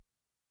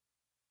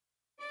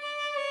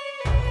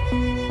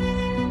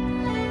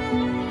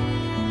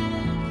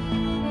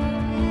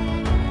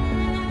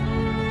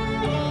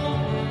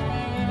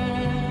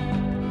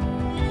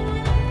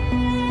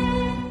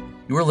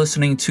are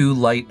listening to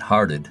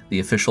Lighthearted, the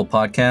official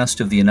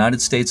podcast of the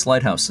United States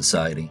Lighthouse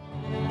Society.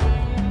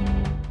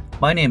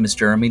 My name is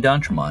Jeremy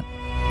D'Entremont.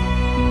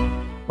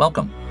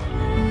 Welcome.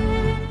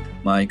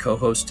 My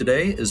co-host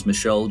today is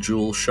Michelle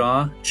Jewel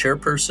Shaw,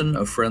 chairperson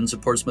of Friends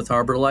of Portsmouth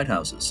Harbor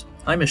Lighthouses.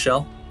 Hi,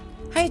 Michelle.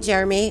 Hi,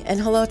 Jeremy, and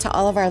hello to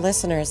all of our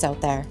listeners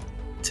out there.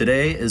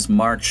 Today is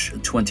March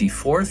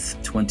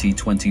 24th,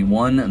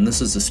 2021, and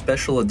this is a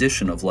special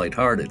edition of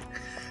Lighthearted.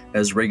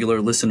 As regular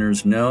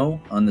listeners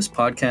know, on this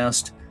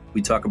podcast,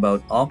 we talk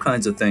about all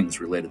kinds of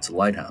things related to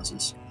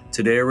lighthouses.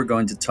 Today, we're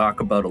going to talk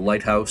about a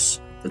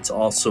lighthouse that's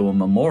also a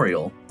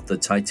memorial, the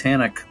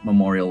Titanic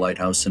Memorial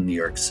Lighthouse in New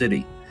York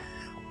City.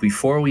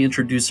 Before we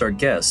introduce our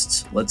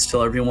guests, let's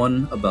tell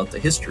everyone about the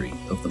history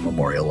of the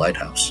Memorial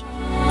Lighthouse.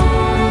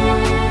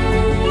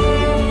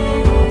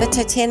 The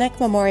Titanic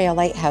Memorial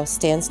Lighthouse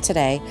stands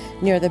today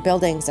near the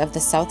buildings of the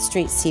South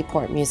Street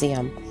Seaport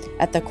Museum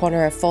at the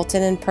corner of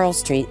Fulton and Pearl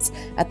Streets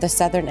at the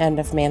southern end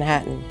of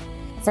Manhattan.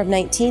 From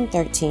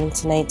 1913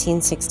 to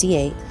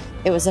 1968,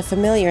 it was a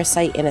familiar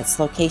sight in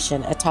its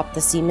location atop the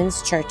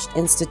Seamen's Church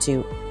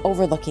Institute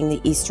overlooking the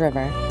East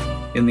River.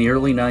 In the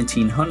early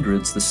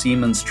 1900s, the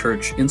Seamen's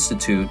Church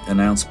Institute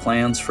announced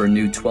plans for a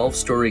new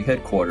 12-story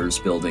headquarters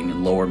building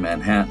in Lower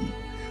Manhattan.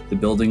 The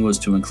building was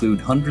to include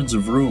hundreds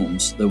of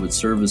rooms that would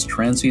serve as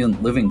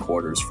transient living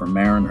quarters for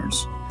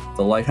mariners.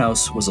 The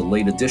lighthouse was a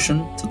late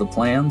addition to the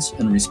plans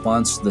in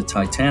response to the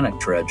Titanic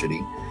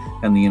tragedy,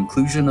 and the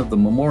inclusion of the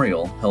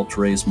memorial helped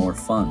raise more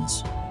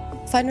funds.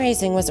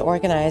 Fundraising was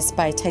organized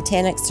by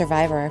Titanic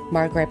survivor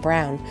Margaret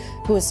Brown,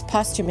 who is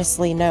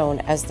posthumously known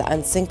as the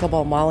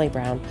unsinkable Molly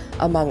Brown,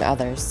 among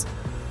others.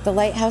 The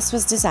lighthouse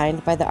was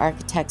designed by the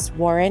architects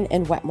Warren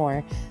and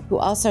Wetmore, who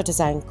also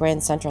designed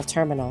Grand Central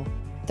Terminal.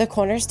 The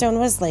cornerstone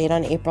was laid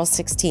on April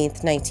 16,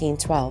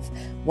 1912,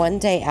 one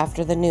day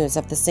after the news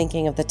of the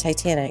sinking of the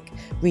Titanic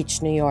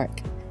reached New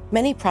York.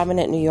 Many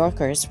prominent New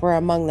Yorkers were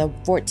among the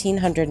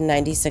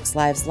 1,496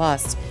 lives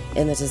lost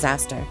in the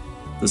disaster.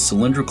 The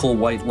cylindrical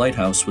white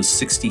lighthouse was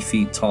 60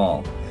 feet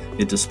tall.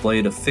 It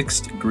displayed a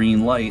fixed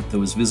green light that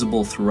was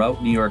visible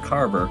throughout New York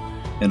Harbor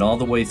and all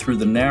the way through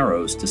the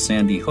Narrows to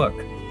Sandy Hook,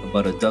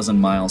 about a dozen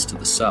miles to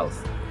the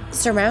south.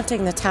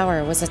 Surmounting the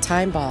tower was a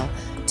time ball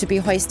to be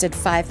hoisted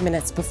 5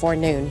 minutes before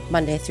noon,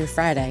 Monday through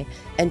Friday,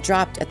 and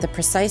dropped at the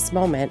precise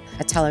moment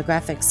a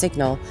telegraphic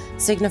signal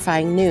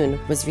signifying noon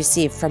was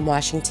received from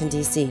Washington,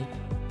 D.C.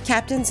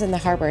 Captains in the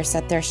harbor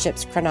set their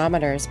ships'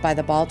 chronometers by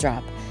the ball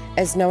drop,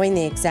 as knowing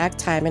the exact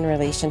time in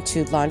relation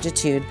to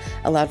longitude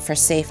allowed for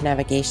safe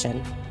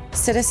navigation.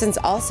 Citizens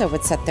also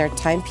would set their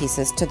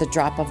timepieces to the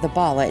drop of the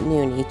ball at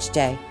noon each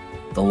day.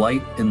 The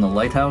light in the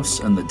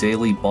lighthouse and the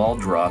daily ball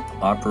drop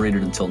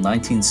operated until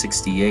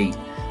 1968,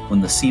 when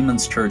the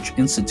Seamen's Church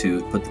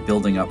Institute put the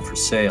building up for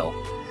sale.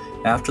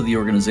 After the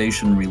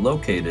organization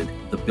relocated,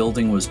 the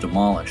building was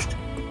demolished.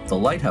 The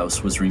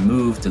lighthouse was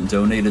removed and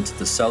donated to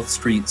the South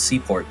Street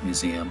Seaport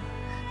Museum.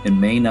 In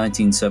May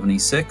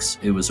 1976,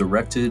 it was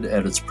erected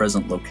at its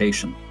present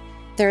location.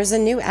 There is a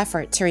new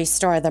effort to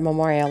restore the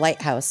Memorial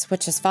Lighthouse,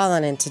 which has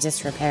fallen into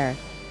disrepair.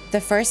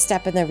 The first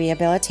step in the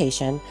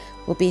rehabilitation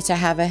will be to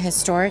have a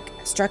historic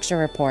structure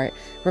report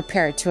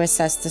prepared to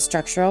assess the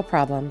structural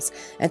problems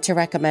and to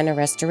recommend a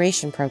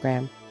restoration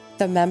program.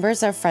 The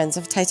members of Friends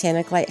of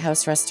Titanic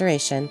Lighthouse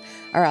Restoration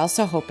are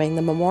also hoping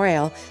the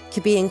memorial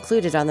could be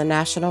included on the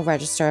National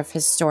Register of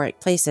Historic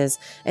Places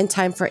in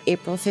time for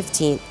April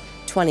 15,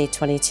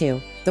 2022,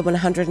 the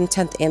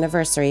 110th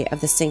anniversary of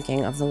the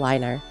sinking of the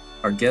liner.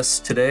 Our guests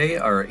today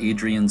are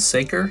Adrian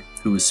Saker,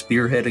 who is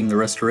spearheading the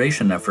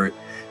restoration effort,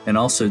 and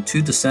also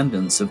two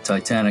descendants of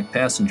Titanic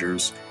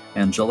passengers,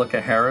 Angelica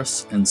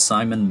Harris and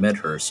Simon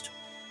Medhurst.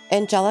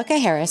 Angelica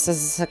Harris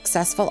is a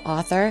successful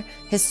author,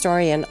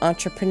 historian,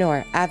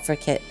 entrepreneur,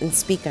 advocate, and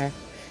speaker.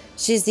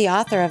 She's the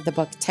author of the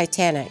book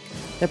Titanic,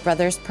 The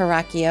Brothers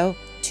Paracchio,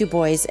 Two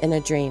Boys in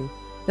a Dream.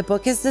 The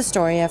book is the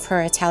story of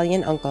her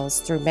Italian uncles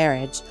through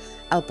marriage,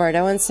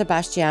 Alberto and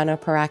Sebastiano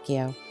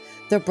Paracchio.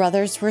 The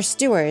brothers were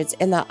stewards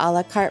in the a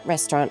la carte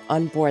restaurant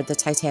on board the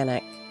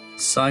Titanic.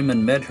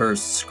 Simon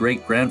Medhurst's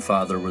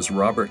great-grandfather was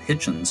Robert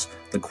Hitchens,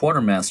 the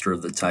quartermaster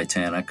of the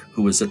Titanic,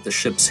 who was at the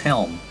ship's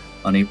helm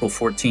on April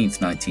 14,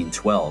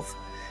 1912.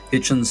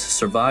 Hitchens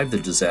survived the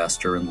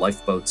disaster in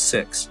Lifeboat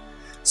 6.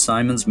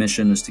 Simon's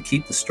mission is to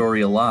keep the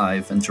story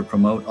alive and to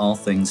promote all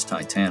things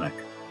Titanic.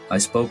 I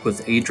spoke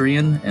with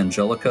Adrian,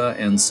 Angelica,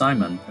 and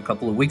Simon a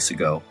couple of weeks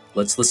ago.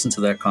 Let's listen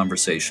to that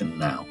conversation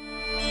now.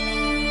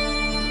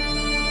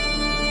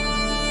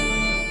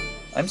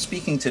 I'm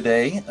speaking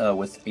today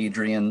with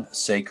Adrian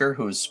Saker,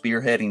 who is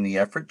spearheading the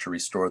effort to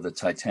restore the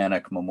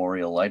Titanic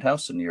Memorial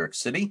Lighthouse in New York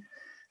City.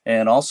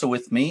 And also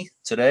with me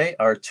today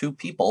are two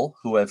people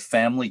who have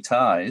family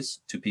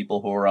ties to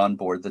people who were on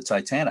board the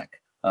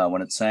Titanic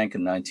when it sank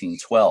in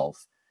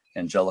 1912,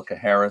 Angelica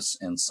Harris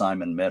and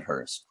Simon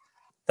Medhurst.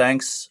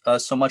 Thanks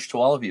so much to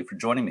all of you for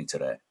joining me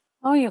today.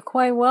 Oh, you're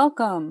quite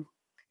welcome.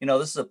 You know,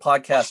 this is a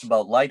podcast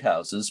about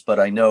lighthouses, but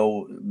I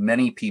know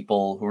many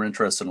people who are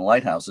interested in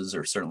lighthouses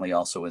are certainly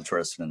also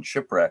interested in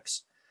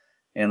shipwrecks.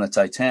 And the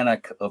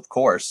Titanic, of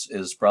course,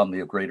 is probably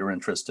of greater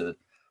interest to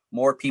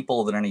more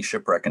people than any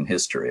shipwreck in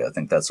history. I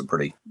think that's a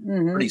pretty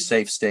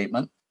safe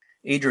statement.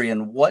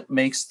 Adrian, what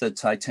makes the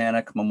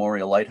Titanic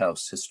Memorial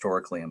Lighthouse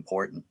historically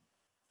important?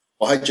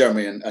 Well, hi,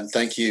 Jeremy, and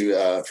thank you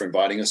for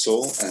inviting us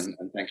all, and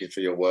thank you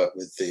for your work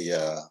with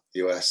the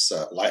U.S.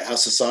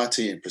 Lighthouse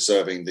Society in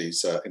preserving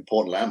these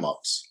important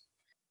landmarks.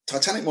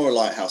 Titanic Memorial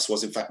Lighthouse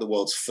was, in fact, the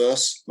world's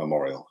first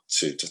memorial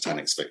to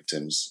Titanic's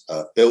victims,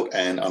 built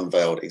and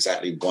unveiled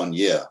exactly 1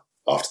 year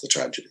after the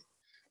tragedy.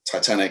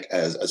 Titanic,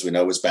 as we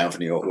know, was bound for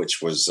New York, which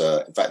was,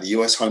 in fact, the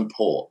U.S. home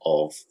port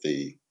of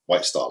the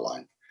White Star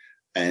Line.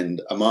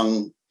 And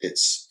among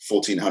its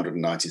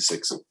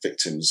 1,496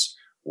 victims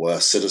were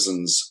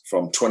citizens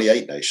from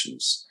 28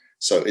 nations.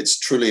 So it's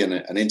truly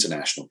an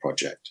international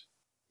project.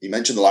 You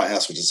mentioned the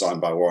lighthouse was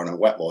designed by Warren and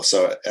Wetmore,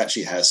 so it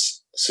actually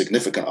has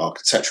significant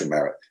architectural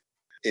merit.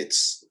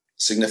 It's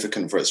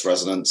significant for its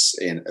resonance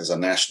as a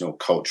national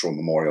cultural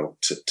memorial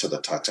to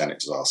the Titanic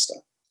disaster.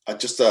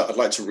 I'd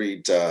like to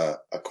read a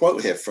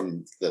quote here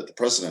from the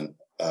president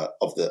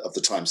of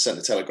the Times, sent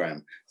a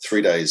telegram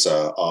 3 days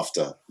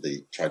after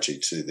the tragedy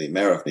to the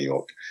mayor of New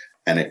York,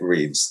 and it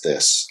reads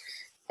this: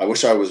 "I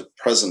wish I was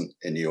present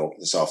in New York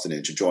this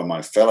afternoon to join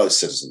my fellow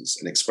citizens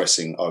in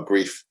expressing our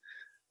grief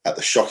at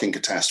the shocking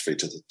catastrophe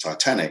to the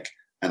Titanic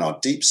and our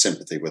deep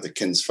sympathy with the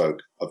kinsfolk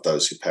of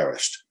those who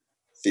perished.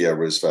 Theo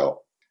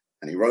Roosevelt."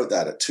 And he wrote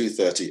that at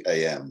 2:30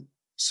 a.m.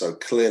 So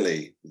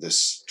clearly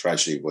this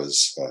tragedy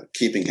was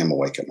keeping him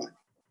awake at night.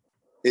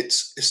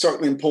 It's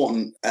historically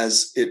important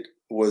as it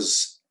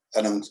was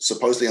an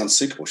supposedly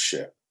unsinkable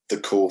ship. The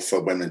call for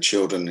women and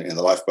children in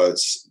the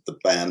lifeboats, the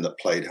band that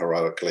played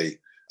heroically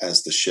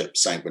as the ship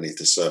sank beneath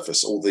the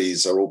surface, all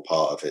these are all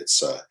part of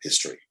its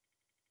history.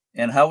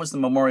 And how was the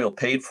memorial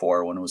paid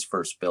for when it was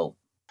first built?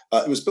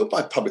 It was built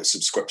by public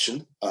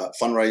subscription.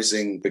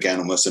 Fundraising began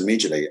almost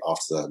immediately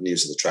after the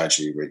news of the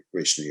tragedy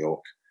reached New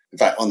York. In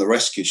fact, on the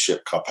rescue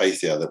ship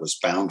Carpathia that was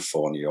bound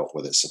for New York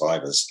with its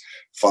survivors,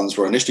 funds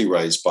were initially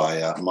raised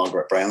by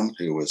Margaret Brown,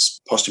 who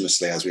was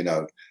posthumously, as we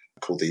know,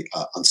 called the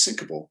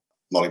unsinkable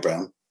Molly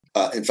Brown.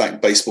 In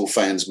fact, baseball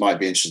fans might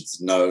be interested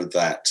to know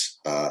that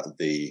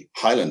the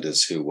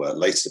Highlanders, who were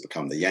later to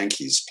become the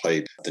Yankees,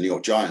 played the New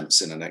York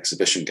Giants in an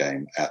exhibition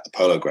game at the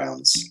Polo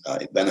Grounds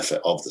in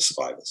benefit of the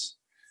survivors.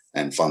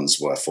 And funds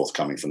were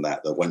forthcoming from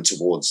that went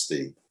towards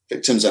the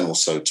victims and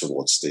also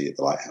towards the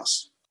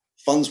lighthouse.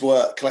 Funds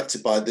were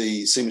collected by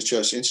the Seamen's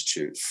Church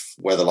Institute,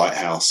 where the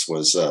lighthouse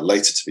was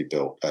later to be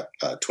built at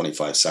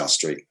 25 South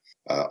Street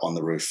on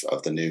the roof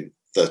of the new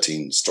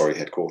 13-story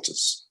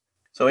headquarters.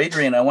 So,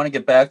 Adrian, I want to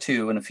get back to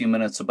you in a few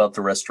minutes about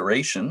the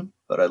restoration,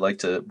 but I'd like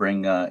to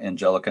bring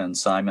Angelica and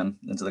Simon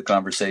into the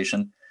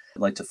conversation.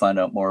 I'd like to find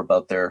out more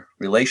about their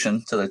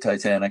relation to the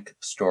Titanic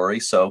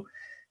story. So,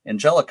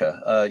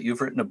 Angelica,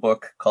 you've written a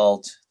book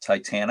called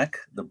Titanic,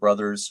 The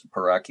Brothers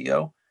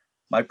Paracchio.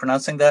 Am I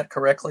pronouncing that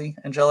correctly,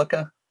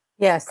 Angelica?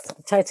 Yes,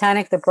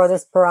 Titanic, The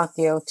Brothers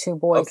Paracchio, Two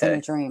Boys in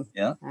a Dream.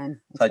 Yeah,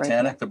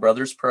 Titanic, The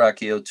Brothers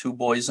Paracchio, Two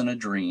Boys in a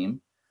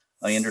Dream.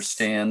 I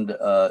understand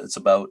it's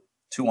about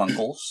two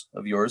uncles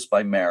of yours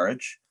by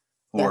marriage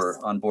who were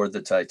on board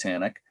the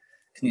Titanic.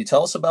 Can you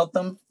tell us about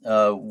them?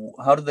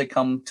 How did they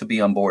come to be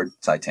on board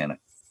Titanic?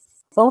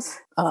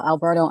 Both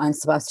Alberto and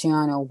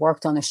Sebastiano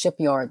worked on the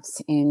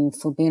shipyards in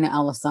Fubina,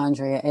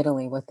 Alessandria,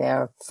 Italy with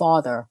their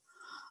father,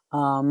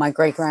 my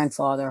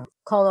great-grandfather,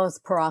 Carlos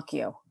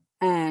Paracchio.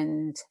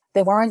 And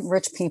they weren't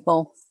rich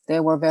people. They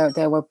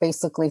were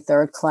basically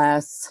third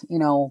class,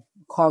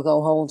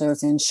 cargo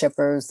holders and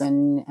shippers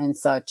and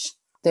such.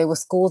 They were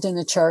schooled in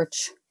the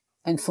church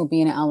in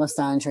Fubina,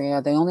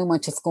 Alessandria. They only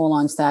went to school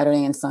on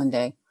Saturday and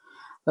Sunday,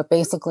 but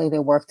basically they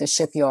worked the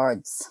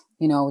shipyards,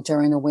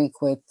 during the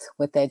week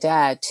with their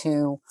dad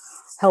to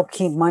help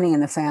keep money in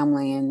the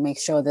family and make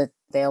sure that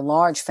their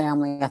large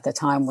family at the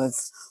time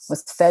was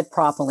fed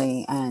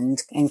properly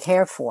and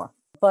cared for.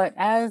 But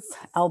as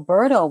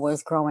Alberto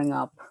was growing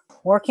up,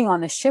 working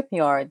on the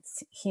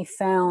shipyards, he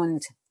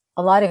found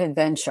a lot of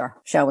adventure,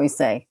 shall we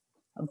say.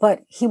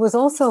 But he was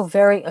also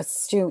very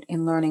astute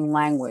in learning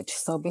language.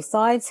 So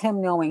besides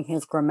him knowing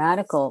his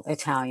grammatical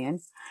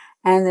Italian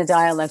and the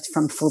dialect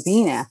from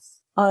Fubina,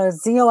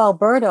 Zio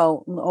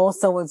Alberto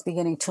also was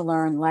beginning to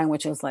learn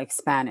languages like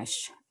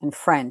Spanish and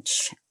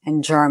French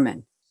and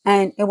German.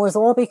 And it was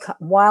all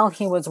while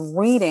he was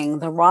reading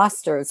the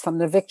rosters from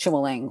the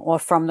victualling or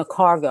from the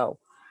cargo.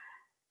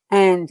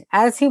 And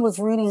as he was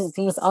reading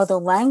these other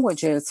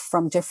languages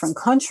from different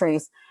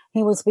countries,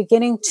 he was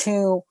beginning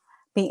to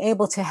be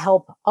able to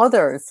help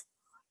others.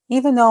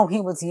 Even though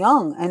he was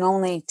young and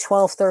only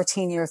 12,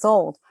 13 years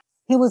old,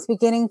 he was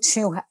beginning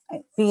to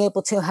be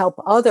able to help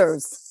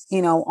others,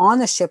 on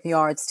the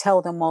shipyards,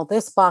 tell them, well,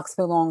 this box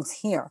belongs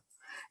here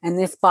and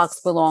this box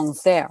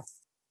belongs there.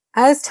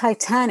 As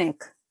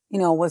Titanic,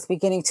 was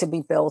beginning to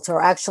be built,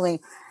 or actually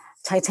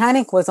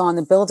Titanic was on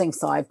the building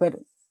side, but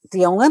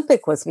the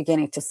Olympic was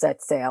beginning to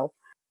set sail.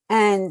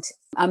 And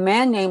a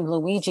man named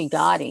Luigi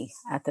Gotti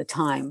at the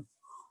time,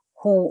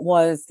 who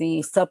was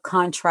the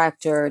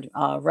subcontractor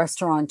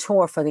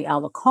restaurateur for the a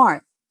la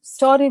carte,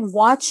 started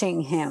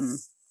watching him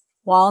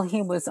while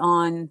he was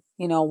on,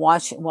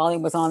 watch while he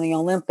was on the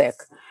Olympic,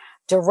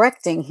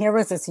 directing. Here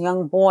was this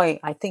young boy,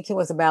 I think he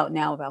was about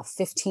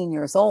 15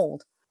 years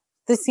old.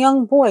 This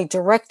young boy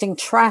directing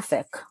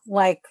traffic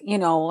like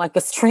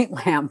a street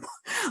lamp,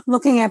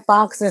 looking at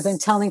boxes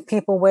and telling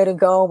people where to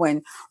go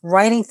and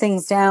writing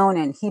things down.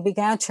 And he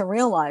began to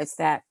realize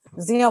that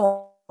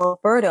Zio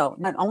Alberto,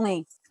 not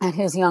only at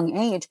his young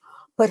age,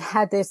 but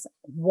had this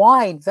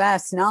wide,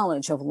 vast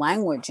knowledge of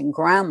language and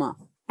grammar.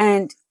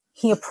 And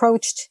he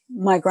approached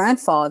my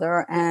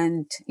grandfather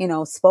and,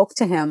 spoke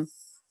to him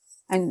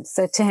and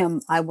said to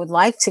him, I would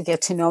like to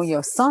get to know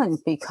your son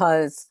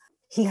because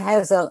he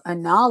has a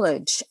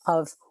knowledge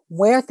of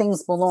where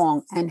things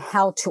belong and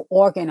how to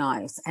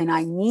organize. And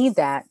I need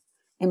that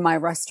in my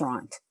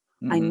restaurant.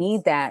 Mm-hmm. I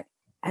need that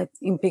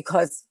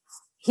because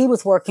he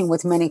was working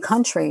with many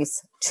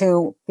countries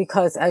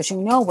because as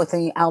you know, with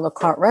the a la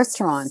carte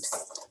restaurant,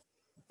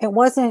 it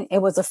was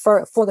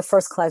for the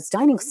first class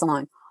dining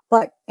salon,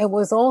 but it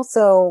was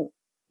also,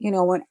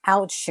 an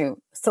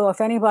outshoot. So if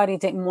anybody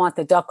didn't want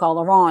the duck à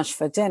l'orange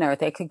for dinner,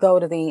 they could go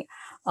to the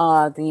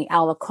a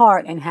la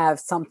carte and have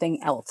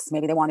something else.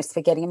 Maybe they wanted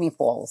spaghetti and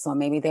meatballs, or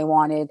maybe they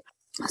wanted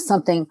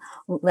something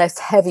less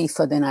heavy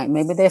for the night.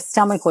 Maybe their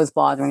stomach was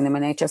bothering them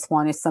and they just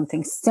wanted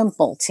something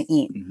simple to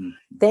eat. Mm-hmm.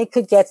 They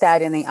could get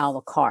that in the a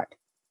la carte.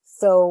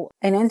 So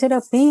it ended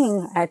up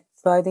being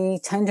by the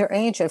tender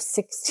age of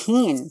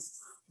 16,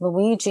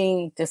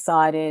 Luigi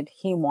decided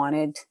he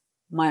wanted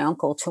my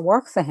uncle to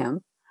work for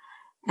him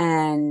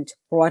and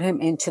brought him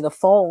into the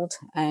fold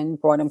and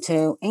brought him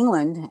to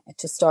England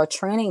to start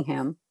training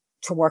him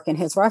to work in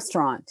his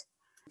restaurant.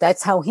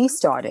 That's how he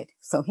started.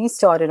 So he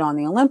started on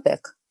the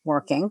Olympic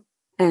working.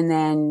 And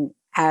then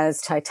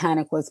as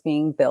Titanic was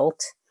being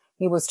built,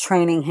 he was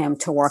training him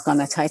to work on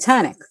the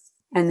Titanic.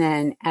 And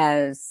then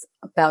as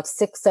about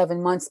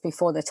 6-7 months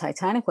before the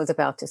Titanic was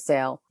about to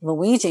sail,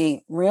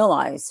 Luigi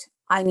realized,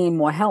 I need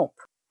more help.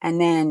 And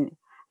then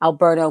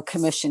Alberto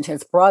commissioned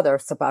his brother,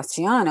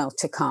 Sebastiano,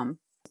 to come.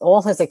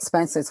 All his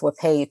expenses were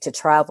paid to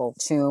travel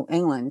to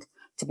England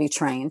to be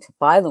trained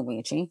by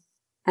Luigi.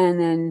 And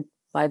then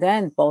by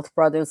then, both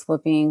brothers were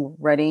being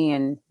ready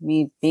and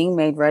being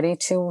made ready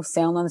to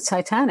sail on the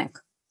Titanic.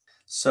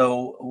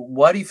 So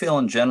why do you feel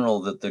in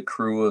general that the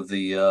crew of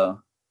the a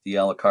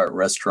la carte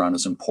restaurant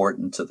is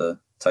important to the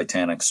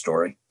Titanic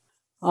story?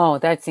 Oh,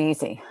 that's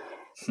easy.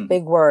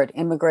 Big word,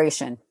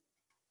 immigration.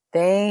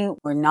 They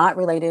were not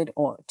related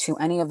to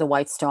any of the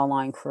White Star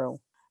Line crew.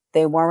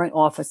 They weren't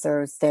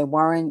officers. They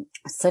weren't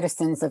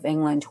citizens of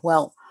England.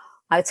 Well,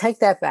 I take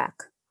that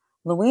back.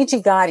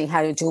 Luigi Gotti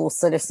had a dual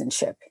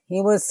citizenship.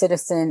 He was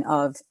citizen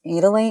of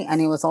Italy and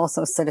he was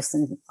also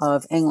citizen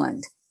of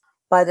England.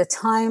 By the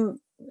time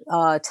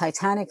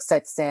Titanic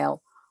set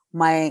sail,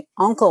 my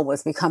uncle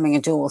was becoming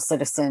a dual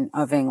citizen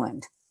of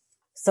England.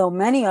 So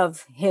many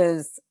of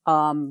his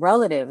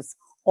relatives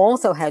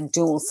also had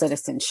dual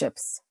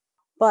citizenships.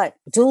 But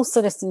dual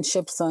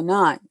citizenships or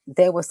not,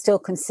 they were still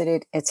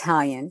considered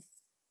Italian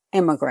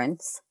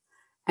immigrants,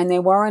 and they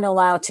weren't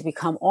allowed to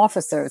become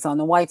officers on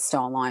the White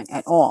Star Line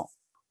at all.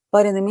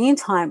 But in the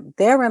meantime,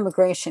 their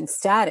immigration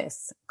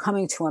status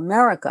coming to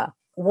America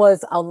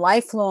was a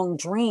lifelong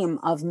dream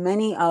of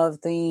many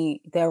of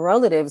their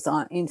relatives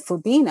in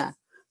Fubina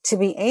to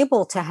be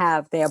able to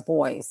have their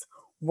boys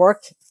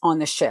work on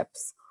the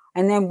ships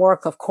and then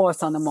work, of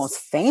course, on the most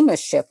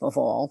famous ship of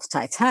all,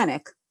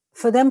 Titanic,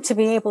 for them to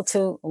be able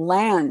to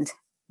land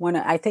when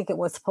I think it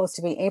was supposed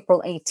to be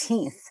April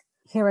 18th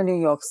here in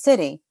New York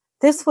City.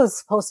 This was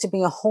supposed to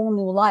be a whole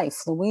new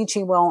life.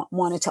 Luigi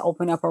wanted to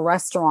open up a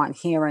restaurant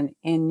here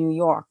in New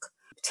York,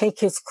 take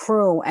his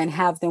crew and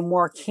have them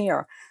work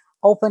here,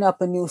 open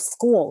up a new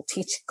school,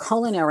 teach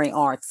culinary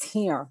arts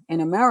here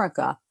in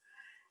America,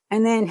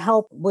 and then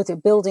help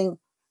with building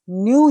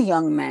new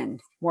young men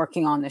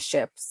working on the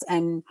ships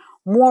and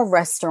more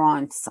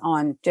restaurants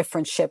on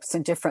different ships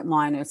and different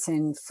liners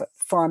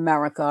for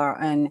America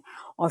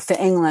or for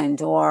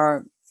England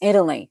or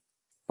Italy.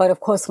 But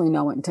of course, we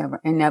know it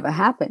never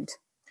happened.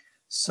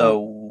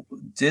 So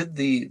did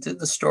the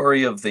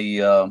story of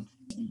the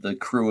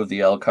crew of the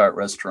a la carte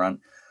restaurant,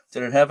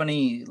 did it have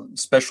any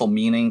special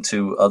meaning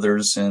to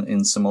others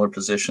in similar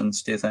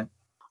positions, do you think?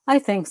 I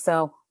think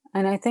so.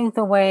 And I think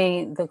the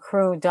way the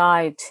crew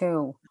died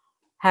too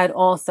had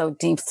also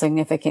deep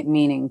significant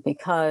meaning,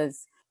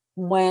 because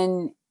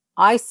when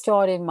I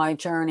started my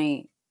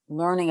journey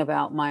learning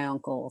about my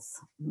uncles,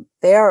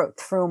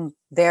 through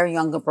their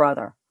younger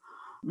brother,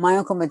 my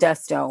uncle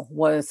Modesto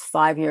was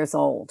 5 years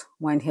old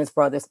when his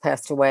brothers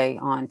passed away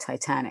on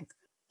Titanic.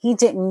 He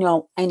didn't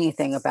know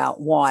anything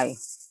about why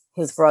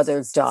his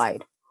brothers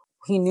died.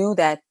 He knew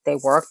that they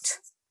worked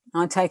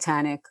on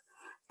Titanic.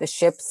 The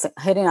ship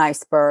hit an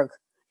iceberg.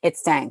 It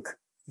sank.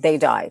 They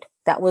died.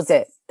 That was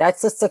it.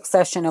 That's the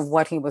succession of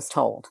what he was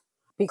told.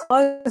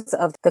 Because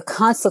of the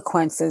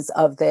consequences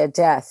of their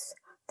death,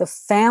 the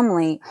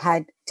family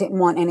didn't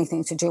want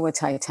anything to do with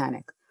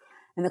Titanic.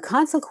 And the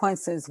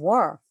consequences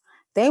were,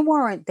 they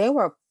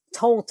were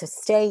told to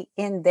stay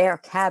in their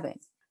cabin.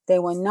 They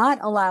were not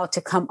allowed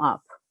to come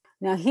up.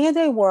 Now here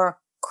they were,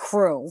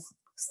 crew,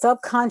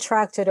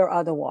 subcontracted or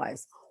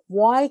otherwise,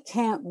 why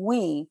can't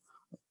we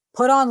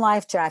put on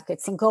life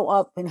jackets and go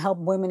up and help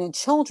women and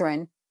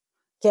children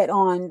get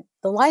on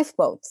the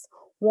lifeboats?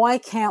 Why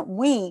can't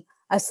we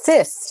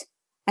assist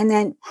and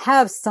then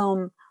have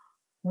some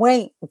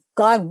way,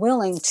 God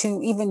willing,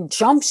 to even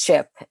jump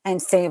ship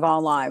and save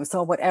our lives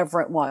or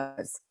whatever it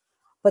was?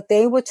 But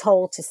they were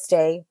told to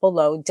stay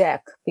below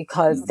deck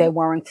because they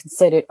weren't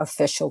considered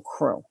official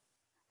crew.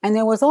 And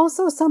there was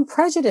also some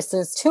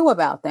prejudices too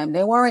about them.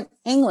 They weren't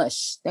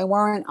English. They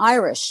weren't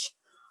Irish.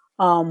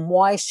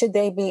 Why should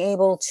they, be a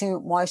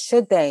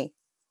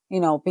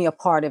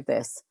part of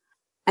this?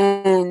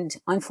 And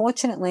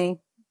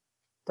unfortunately,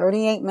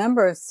 38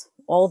 members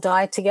all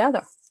died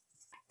together.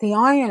 The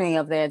irony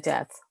of their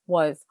death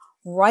was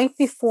right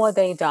before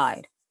they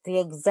died, the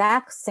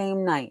exact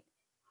same night,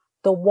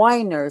 the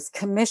Wideners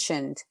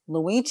commissioned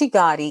Luigi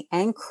Gotti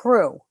and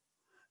crew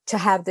to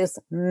have this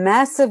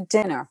massive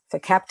dinner for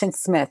Captain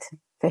Smith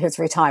for his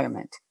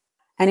retirement.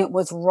 And it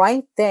was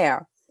right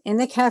there in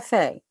the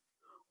cafe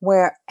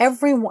where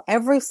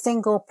every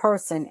single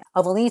person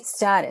of elite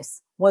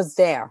status was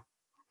there.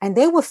 And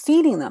they were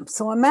feeding them.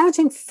 So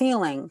imagine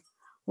feeling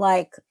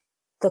like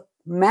the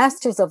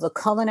masters of the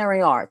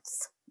culinary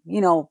arts,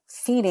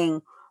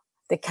 feeding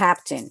the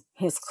captain,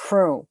 his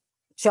crew,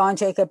 John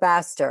Jacob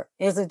Astor,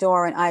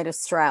 Isidore and Ida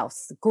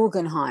Strauss,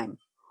 Guggenheim,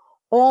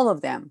 all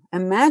of them.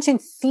 Imagine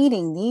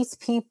feeding these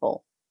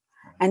people,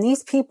 and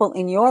these people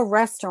in your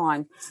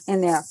restaurant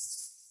in their,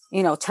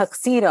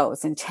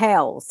 tuxedos and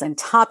tails and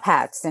top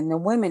hats, and the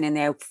women in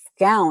their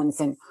gowns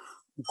and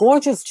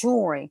gorgeous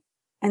jewelry.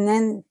 And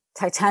then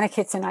Titanic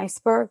hits an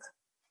iceberg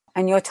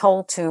and you're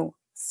told to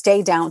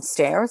stay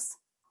downstairs.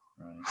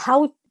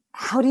 Right.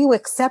 How do you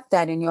accept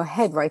that in your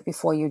head right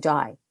before you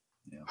die?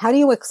 Yeah. How do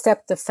you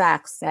accept the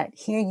facts that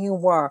here you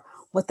were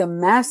with the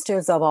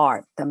masters of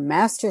art, the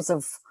masters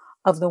of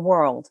the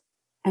world,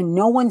 and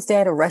no one's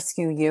there to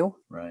rescue you?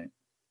 Right.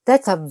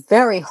 That's a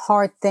very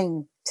hard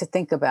thing to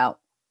think about.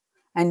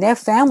 And their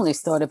families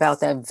thought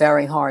about that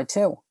very hard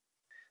too.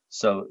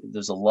 So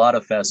there's a lot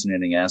of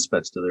fascinating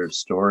aspects to their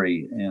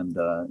story. And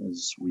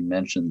as we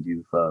mentioned,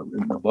 you've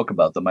written a book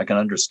about them. I can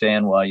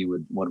understand why you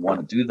would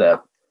want to do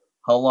that.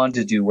 How long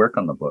did you work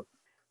on the book?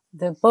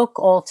 The book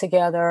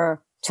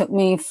altogether took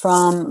me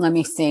from,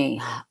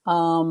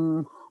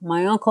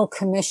 my uncle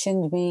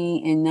commissioned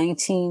me in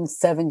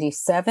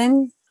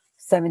 1977,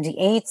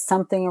 78,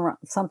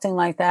 something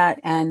like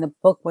that. And the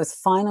book was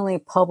finally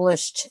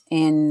published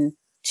in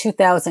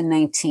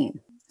 2019.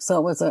 So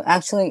it was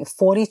actually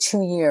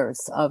 42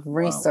 years of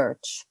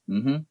research. Wow.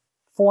 Mm-hmm.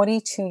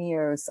 42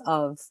 years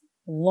of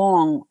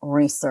long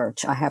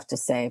research, I have to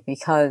say,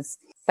 because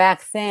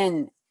back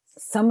then,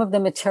 some of the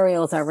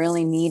materials I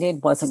really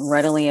needed wasn't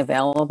readily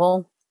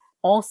available.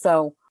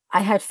 Also, I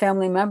had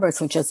family members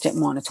who just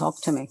didn't want to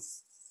talk to me.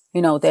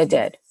 They're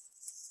dead.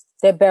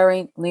 They're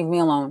buried. Leave me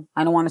alone.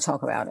 I don't want to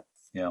talk about it.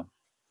 Yeah.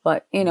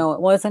 But, it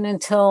wasn't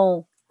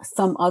until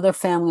some other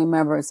family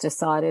members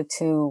decided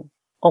to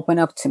open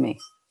up to me,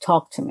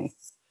 talk to me.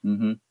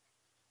 Mm-hmm.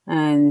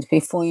 And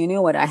before you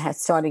knew it, I had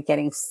started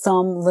getting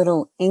some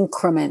little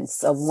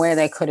increments of where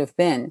they could have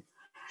been.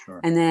 Sure.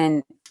 And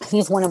then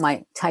he's one of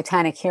my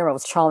Titanic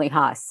heroes, Charlie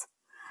Haas.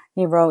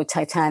 He wrote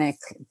Titanic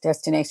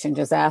Destination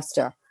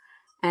Disaster.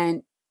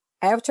 And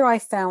after I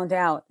found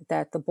out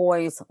that the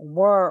boys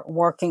were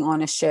working on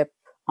the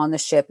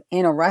ship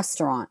in a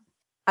restaurant,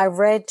 I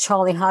read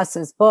Charlie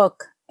Haas's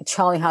book,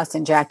 Charlie Haas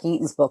and Jack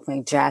Eaton's book,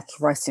 May Jack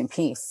rest in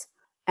peace.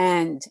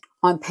 And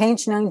on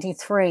page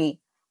 93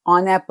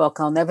 on that book,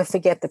 I'll never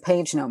forget the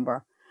page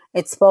number.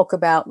 It spoke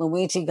about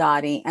Luigi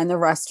Gotti and the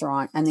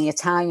restaurant and the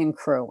Italian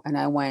crew. And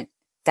I went,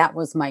 that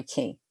was my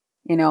key.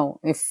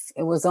 If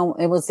it was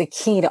the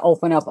key to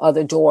open up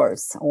other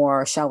doors,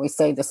 or shall we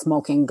say the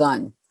smoking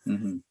gun.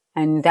 Mm-hmm.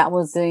 And that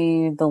was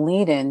the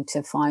lead in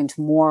to find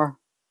more,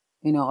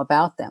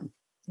 about them.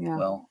 Yeah.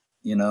 Well,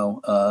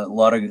 a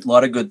lot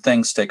of good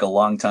things take a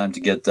long time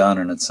to get done.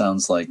 And it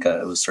sounds like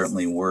it was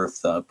certainly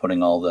worth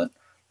putting all that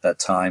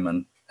time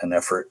and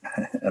effort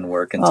and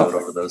work into it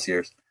over those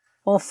years.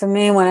 Well, for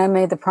me, when I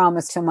made the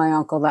promise to my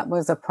uncle, that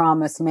was a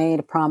promise made,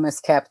 a promise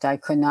kept. I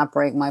could not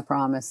break my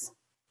promise.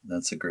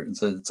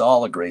 It's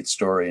all a great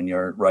story, and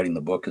your writing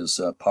the book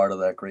is part of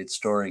that great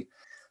story.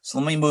 So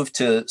let me move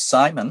to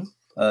Simon.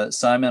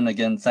 Simon,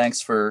 again, thanks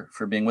for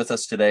being with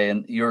us today.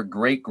 And your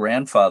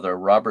great-grandfather,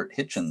 Robert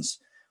Hitchens,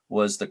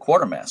 was the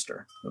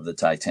quartermaster of the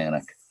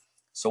Titanic.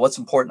 So what's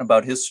important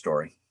about his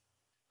story?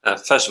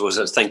 First of all,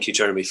 thank you,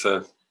 Jeremy,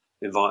 for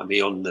inviting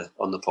me on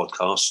the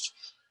podcast.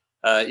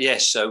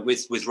 Yes,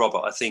 with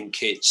Robert, I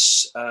think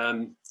it's,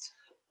 I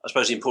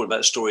suppose the important about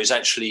the story is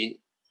actually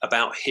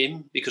about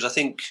him, because I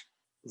think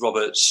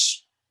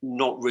Robert's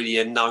not really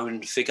a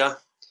known figure.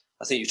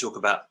 I think you talk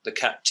about the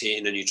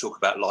captain and you talk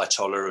about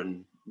Lightoller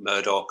and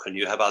Murdoch, and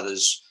you have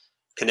others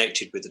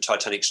connected with the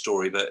Titanic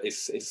story. But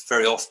if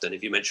very often,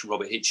 if you mention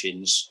Robert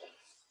Hitchens,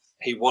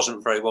 he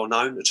wasn't very well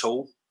known at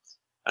all.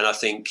 And I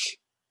think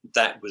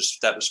that was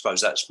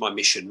suppose that's my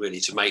mission, really,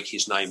 to make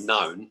his name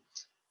known,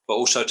 but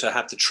also to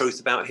have the truth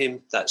about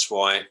him. That's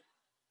why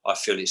I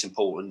feel it's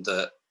important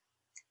that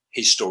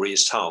his story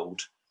is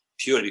told,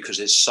 purely because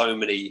there's so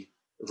many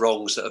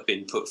wrongs that have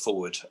been put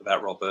forward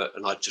about Robert,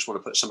 and I just want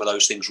to put some of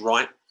those things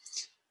right.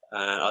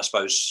 I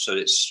suppose so.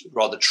 It's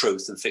rather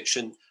truth than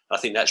fiction. I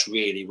think that's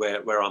really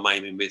where I'm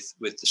aiming with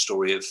the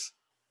story of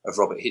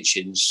Robert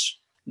Hitchens.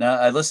 Now,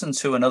 I listened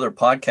to another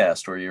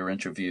podcast where you were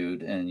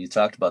interviewed, and you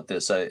talked about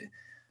this. I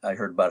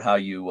heard about how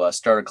you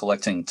started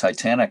collecting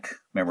Titanic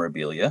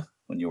memorabilia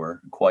when you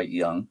were quite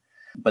young.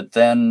 But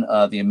then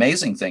the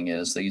amazing thing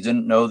is that you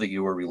didn't know that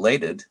you were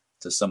related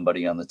to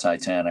somebody on the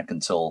Titanic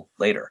until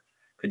later.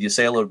 Could you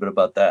say a little bit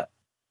about that?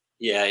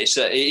 Yeah, it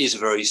is a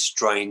very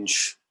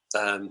strange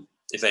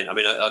event. I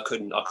mean, I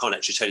can't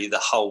actually tell you the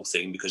whole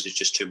thing because it's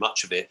just too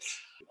much of it.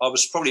 I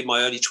was probably in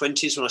my early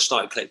 20s when I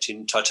started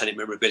collecting Titanic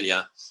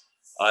memorabilia.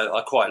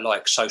 I quite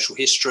like social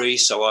history,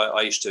 so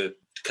I used to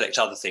collect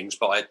other things,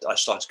 but I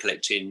started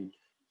collecting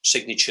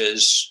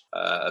signatures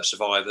of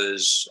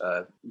survivors,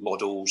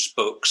 models,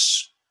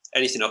 books,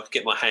 anything I could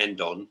get my hand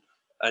on.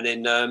 And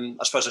then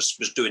I suppose I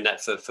was doing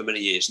that for many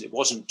years, and it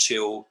wasn't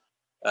until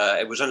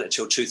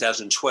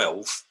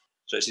 2012,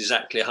 so it's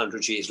exactly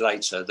 100 years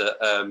later,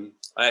 that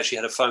I actually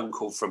had a phone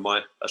call from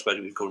I suppose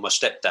we call him my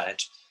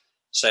stepdad,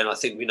 saying, I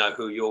think we know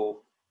who your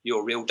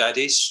real dad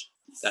is.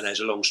 And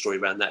there's a long story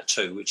around that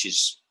too, which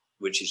is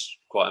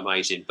quite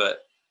amazing.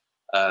 But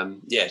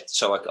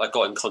so I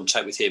got in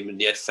contact with him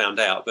and found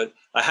out. But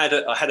I had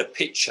a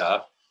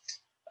picture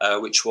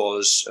which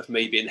was of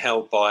me being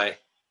held by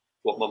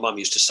what my mum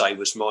used to say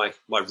was my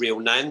real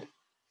nan.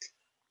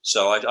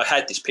 So I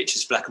had this picture,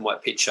 this black and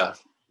white picture.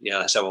 Yeah,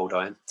 that's how old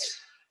I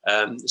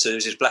am. So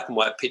there's this black and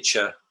white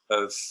picture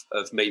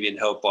of me being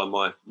held by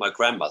my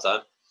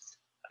grandmother,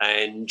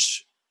 and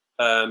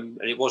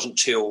it wasn't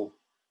till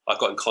I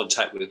got in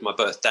contact with my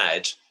birth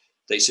dad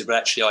that he said, "Well,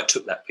 actually, I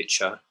took that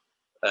picture,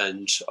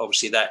 and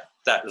obviously that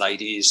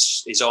lady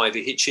is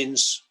Ivy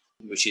Hitchens,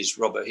 which is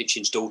Robert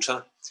Hitchens'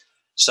 daughter."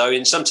 So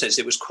in some sense,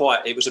 it was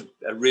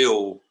a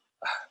real.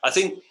 I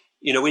think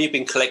when you've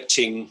been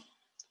collecting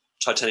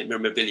Titanic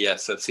memorabilia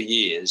for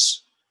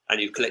years,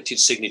 and you've collected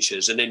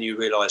signatures, and then you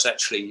realise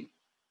actually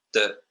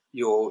that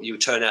you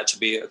turn out to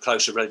be a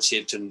closer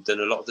relative than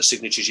a lot of the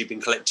signatures you've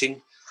been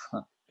collecting,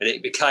 and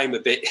it became a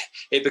bit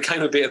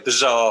of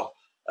bizarre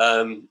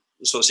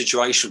sort of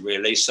situation,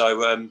 really.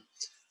 So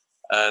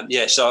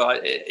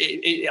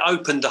it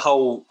opened a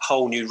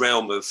whole new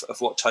realm of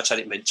what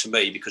Titanic meant to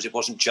me, because it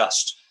wasn't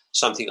just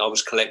something I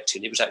was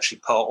collecting; it was actually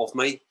part of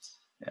me.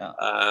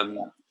 Yeah.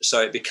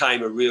 So it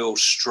became a real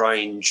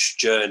strange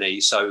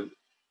journey. So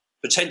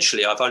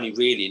potentially, I've only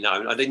really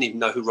known. I didn't even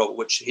know who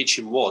Robert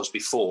Hitchens was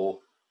before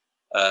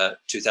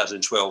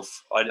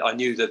 2012. I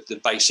knew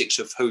the basics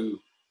of who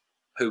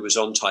was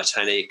on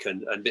Titanic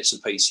and bits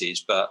and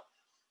pieces, but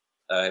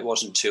it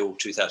wasn't until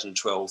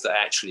 2012 that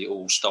actually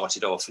all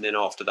started off. And then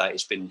after that,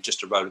 it's been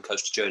just a roller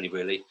coaster journey,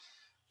 really,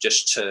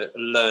 just to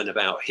learn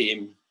about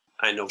him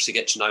and obviously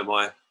get to know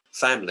my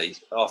family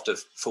after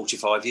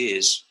 45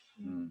 years.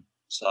 Mm.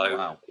 So,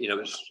 wow.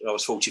 I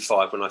was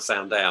 45 when I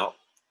found out.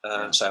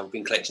 So I've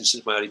been collecting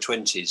since my early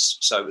 20s.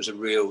 So it was a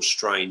real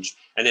strange,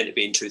 and then it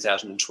being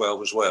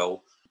 2012 as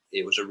well,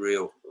 it was a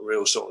real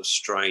sort of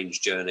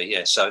strange journey.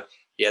 Yeah. So,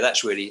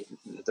 that's really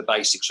the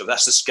basics of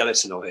that's the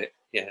skeleton of it.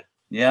 Yeah.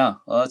 Yeah.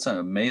 Well, that's an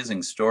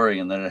amazing story.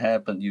 And then it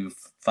happened, you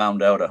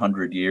found out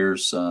 100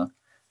 years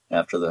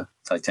after the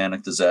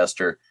Titanic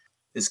disaster.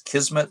 Is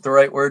kismet the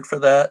right word for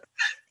that?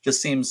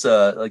 Just seems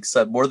like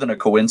more than a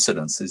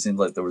coincidence. It seemed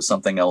like there was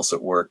something else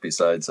at work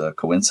besides a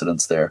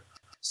coincidence there.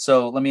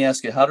 So let me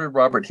ask you, how did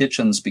Robert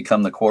Hitchens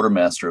become the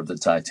quartermaster of the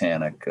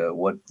Titanic?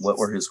 What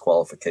were his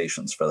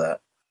qualifications for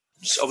that?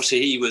 So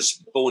obviously, he was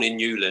born in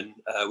Newlyn,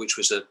 which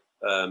was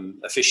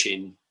a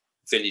fishing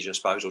village, I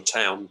suppose, or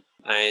town.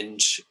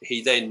 And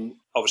he then,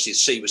 obviously, the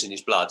sea was in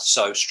his blood.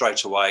 So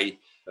straight away,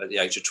 at the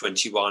age of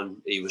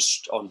 21, he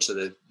was onto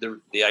the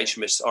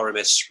HMS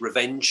RMS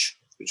Revenge,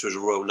 which was a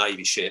Royal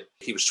Navy ship.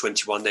 He was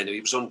 21 then.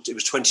 It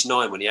was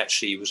 29 when he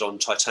actually was on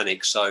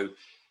Titanic. So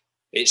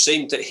it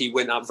seemed that he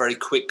went up very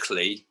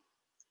quickly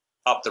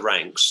up the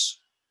ranks,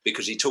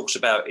 because he talks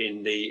about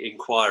in the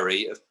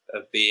inquiry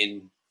of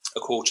being a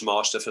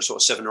quartermaster for sort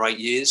of 7 or 8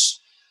 years.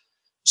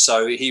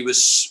 So he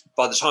was,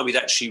 by the time he'd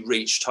actually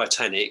reached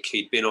Titanic,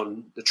 he'd been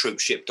on the troop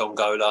ship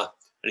Dongola,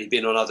 and he'd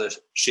been on other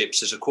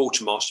ships as a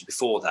quartermaster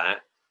before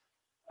that.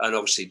 And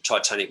obviously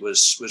Titanic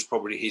was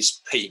probably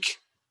his peak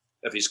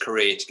of his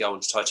career to go on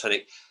to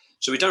Titanic.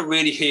 So we don't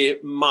really hear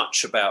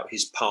much about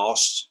his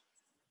past,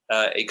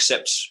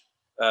 except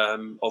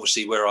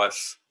obviously where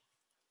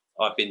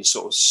I've been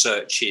sort of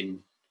searching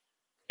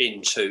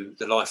into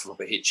the life of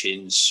Robert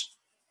Hitchens,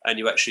 and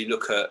you actually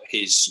look at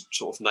his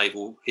sort of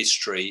naval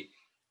history,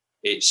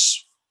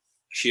 it's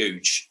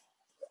huge.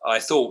 I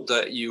thought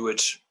that you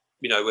would,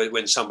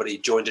 when somebody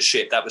joined a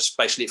ship, that was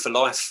basically it for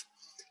life.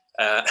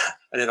 And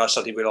then I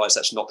suddenly realised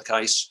that's not the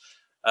case.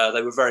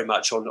 They were very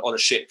much on a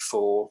ship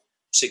for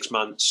 6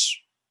 months,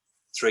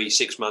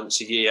 6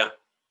 months, a year.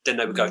 Then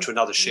they would go to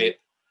another ship.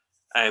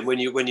 And when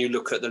you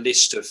look at the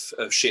list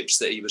of ships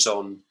that he was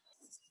on,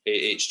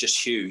 it's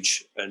just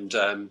huge. And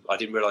I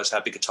didn't realise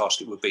how big a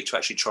task it would be to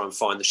actually try and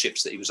find the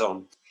ships that he was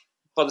on.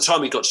 By the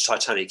time he got to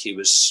Titanic, he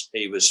was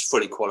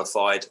fully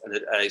qualified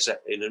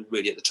and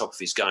really at the top of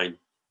his game.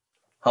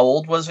 How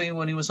old was he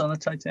when he was on the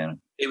Titanic?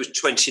 He was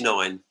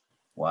 29.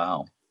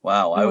 Wow.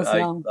 I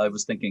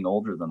was thinking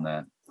older than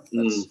that.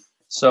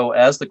 So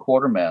as the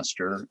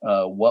quartermaster,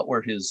 what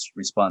were his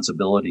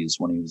responsibilities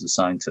when he was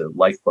assigned to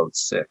Lifeboat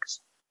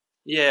 6?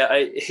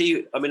 Yeah,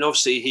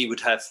 obviously he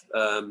would have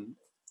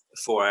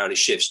 4-hourly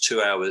shifts,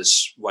 2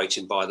 hours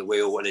waiting by the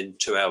wheel and then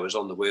 2 hours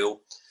on the wheel.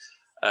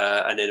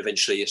 And then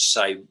eventually,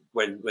 say,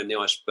 when the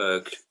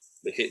iceberg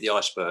hit the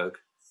iceberg,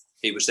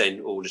 he was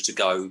then ordered to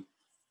go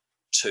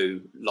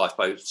to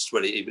lifeboats.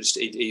 Well,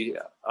 he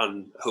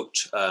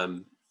unhooked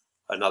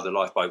another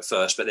lifeboat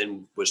first, but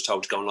then was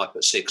told to go on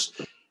Lifeboat 6.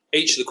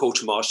 Each of the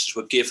quartermasters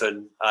were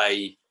given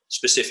a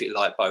specific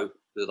lifeboat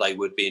that they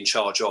would be in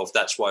charge of.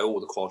 That's why all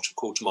the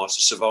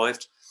quartermasters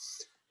survived,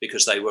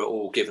 because they were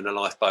all given a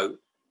lifeboat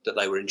that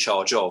they were in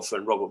charge of,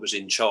 and Robert was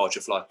in charge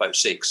of Lifeboat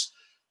 6.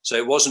 So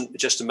it wasn't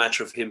just a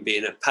matter of him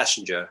being a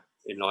passenger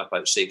in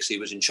Lifeboat 6. He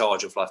was in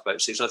charge of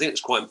Lifeboat 6. And I think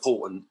it's quite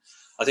important,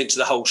 I think, to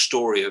the whole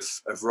story of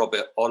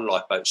Robert on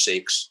Lifeboat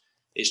 6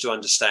 is to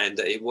understand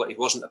that he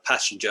wasn't a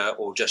passenger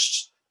or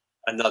just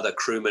another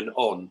crewman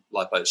on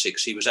Lifeboat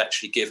 6. He was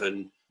actually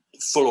given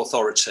full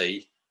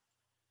authority,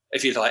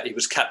 if you like. He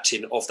was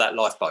captain of that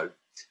lifeboat.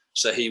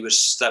 So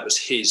that was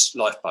his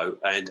lifeboat,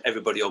 and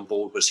everybody on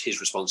board was his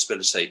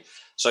responsibility.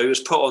 So he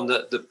was put on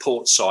the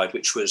port side,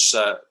 which was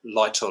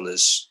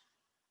Lightollah's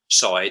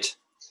side,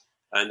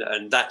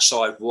 and that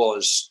side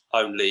was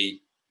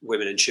only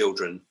women and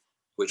children,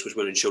 which was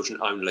women and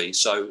children only.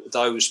 So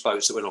those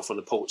boats that went off on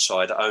the port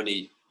side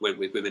only went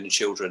with women and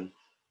children.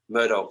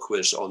 Murdoch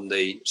was on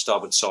the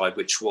starboard side,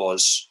 which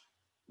was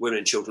women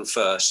and children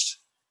first,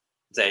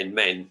 then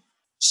men.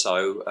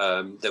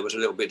 So there was a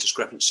little bit of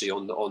discrepancy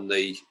on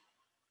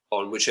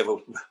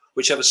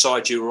whichever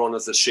side you were on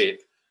of the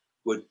ship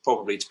would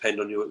probably depend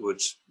on you. It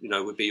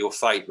would be your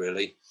fate,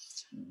 really.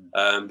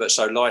 But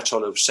so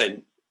Lightoller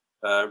sent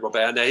Robert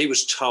out. Now he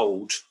was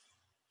told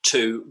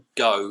to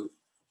go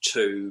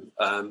to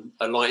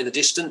a light in the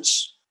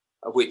distance,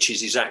 which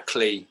is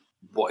exactly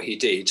what he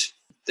did.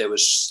 There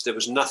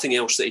was nothing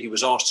else that he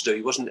was asked to do.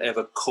 He wasn't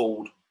ever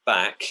called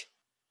back,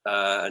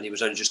 and he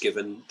was only just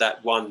given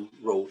that one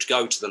rule to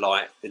go to the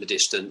light in the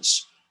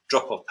distance,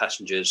 drop off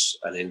passengers,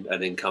 and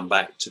then come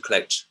back to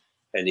collect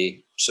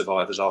any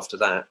survivors after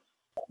that.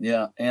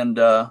 Yeah, and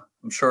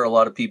I'm sure a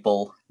lot of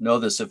people know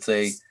this if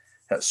they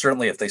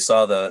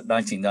saw the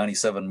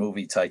 1997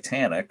 movie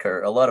Titanic,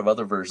 or a lot of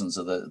other versions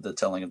of the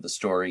telling of the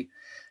story.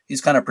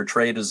 He's kind of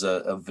portrayed as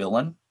a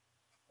villain.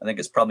 I think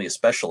it's probably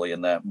especially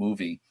in that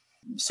movie.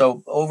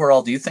 So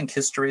overall, do you think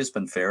history has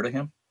been fair to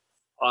him?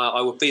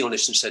 I would be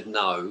honest and said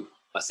no.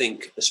 I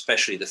think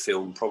especially the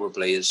film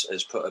probably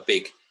has put a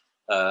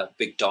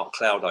big dark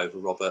cloud over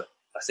Robert.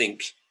 I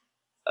think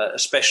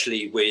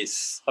especially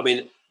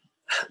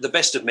the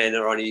best of men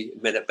are only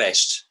men at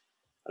best.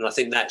 And I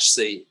think that's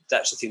the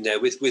thing there.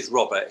 With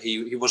Robert,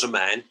 he was a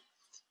man.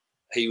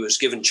 He was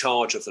given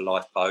charge of the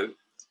lifeboat.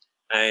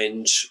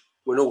 And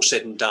when all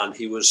said and done,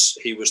 he was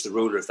the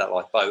ruler of that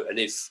lifeboat. And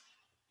if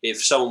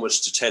someone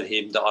was to tell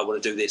him that I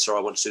want to do this or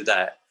I want to do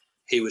that,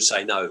 he would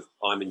say, no,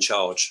 I'm in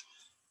charge.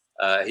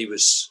 He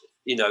was,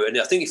 and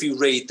I think if you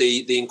read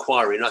the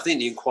inquiry, and I think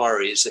the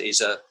inquiry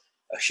is a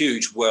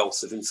huge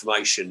wealth of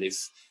information.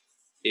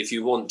 If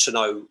you want to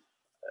know,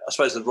 I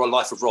suppose, the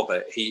life of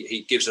Robert,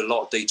 he gives a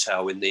lot of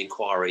detail in the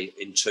inquiry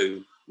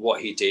into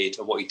what he did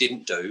and what he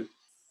didn't do.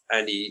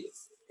 And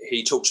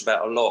he talks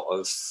about a lot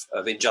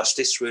of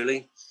injustice,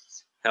 really,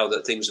 how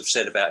that things have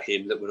said about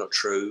him that were not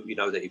true,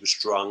 that he was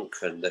drunk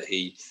and that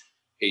he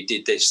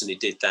did this and he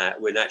did that,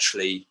 when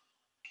actually,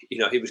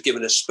 he was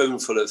given a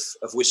spoonful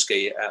of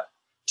whiskey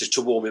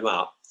to warm him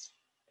up.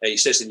 And he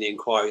says in the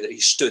inquiry that he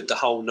stood the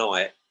whole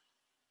night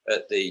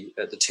at the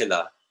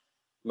tiller,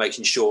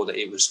 making sure that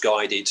it was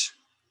guided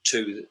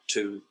to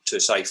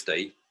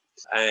safety,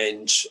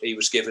 and he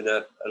was given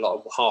a lot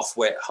of half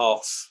wet,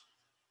 half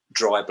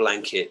dry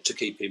blanket to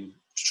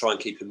try and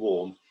keep him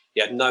warm.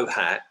 He had no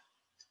hat.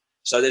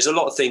 So there's a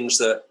lot of things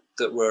that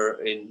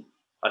were in,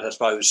 I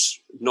suppose,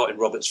 not in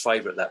Robert's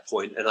favour at that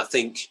point. And I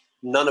think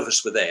none of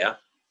us were there.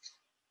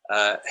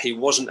 He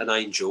wasn't an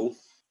angel,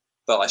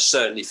 but I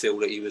certainly feel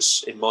that he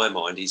was, in my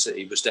mind,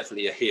 he was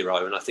definitely a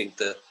hero. And I think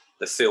the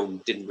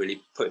film didn't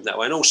really put him that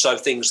way. And also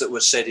things that were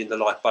said in the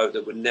lifeboat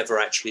that were never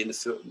actually in the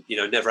film,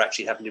 never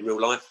actually happened in real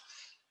life.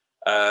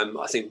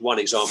 I think one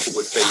example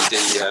would be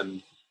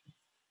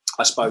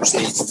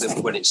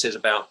when it says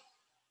about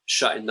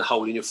shutting the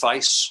hole in your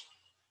face,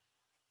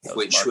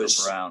 which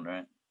was Brown,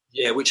 right?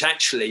 Yeah, which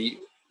actually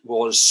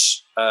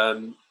was,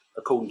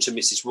 according to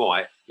Mrs.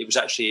 White, it was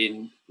actually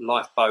in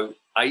Lifeboat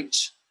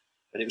 8,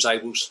 and it was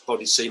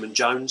able-bodied Seaman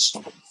Jones.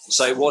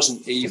 So it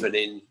wasn't even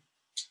in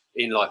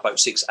Lifeboat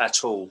 6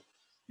 at all.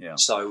 Yeah.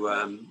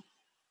 So,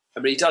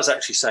 he does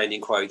actually say in the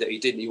inquiry that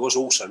he was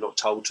also not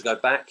told to go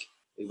back.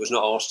 He was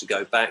not asked to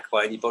go back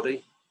by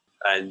anybody.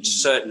 And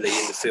certainly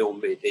in the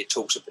film, it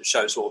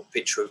shows sort of a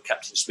picture of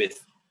Captain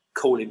Smith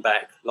calling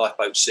back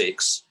Lifeboat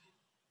 6,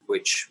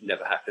 which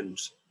never happened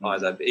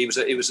either. But it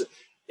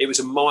was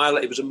a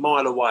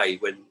mile away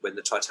when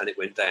the Titanic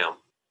went down.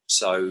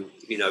 So,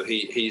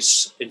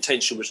 his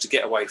intention was to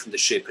get away from the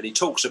ship, and he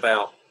talks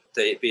about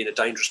it being a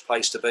dangerous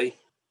place to be.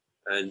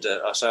 And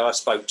so I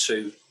spoke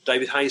to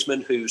David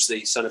Haseman, who's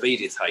the son of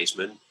Edith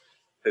Haseman,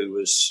 who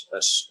was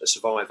a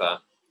survivor,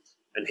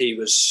 and he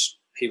was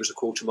a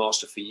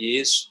quartermaster for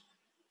years.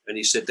 And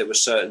he said there were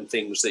certain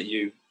things that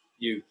you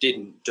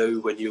didn't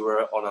do when you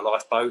were on a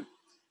lifeboat,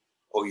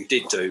 or you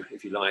did do,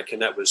 if you like.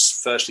 And that was,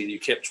 firstly, you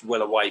kept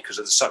well away because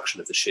of the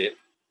suction of the ship.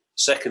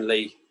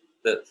 Secondly,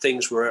 that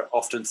things were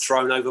often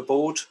thrown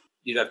overboard.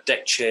 You'd have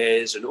deck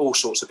chairs and all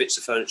sorts of bits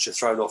of furniture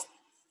thrown off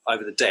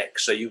over the deck.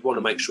 So you want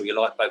to make sure your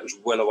lifeboat was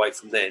well away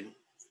from them.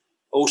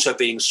 Also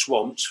being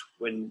swamped,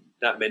 when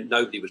that meant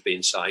nobody was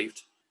being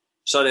saved.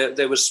 So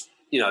there was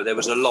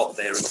a lot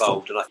there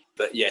involved.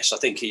 But yes, I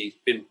think he'd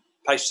been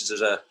pasted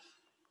as a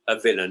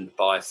villain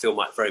by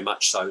Phil, very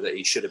much so, that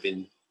he should have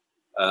been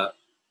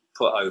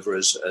put over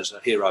as a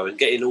hero, and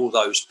getting all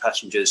those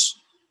passengers,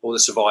 all the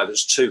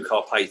survivors, to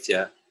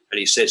Carpathia. And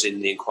he says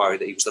in the inquiry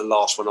that he was the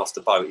last one off the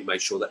boat. He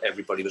made sure that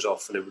everybody was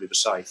off and everybody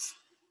was safe.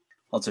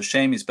 Well, it's a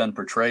shame he's been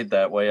portrayed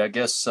that way. I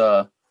guess,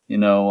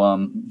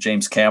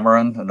 James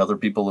Cameron and other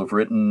people who've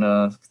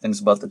written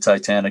things about the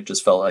Titanic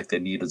just felt like they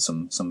needed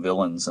some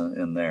villains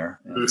in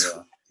there. And,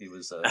 he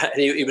was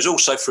he was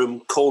also from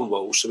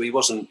Cornwall, so he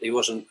wasn't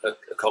a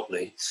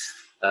Cockney.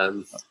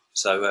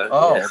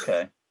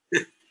 Okay.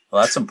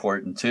 Well, that's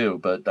important too.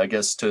 But I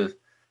guess to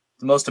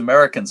most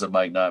Americans it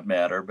might not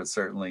matter, but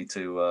certainly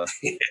to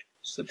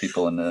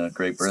people in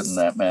Great Britain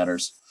that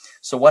matters.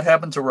 So what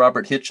happened to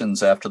Robert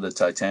Hitchens after the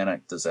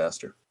Titanic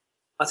disaster?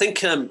 I think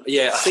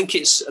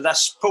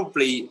that's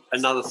probably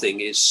another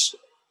thing. Is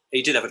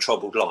he did have a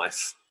troubled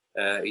life.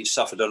 He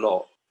suffered a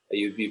lot.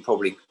 You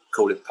probably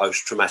call it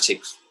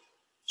post-traumatic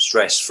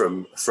stress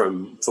from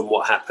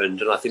what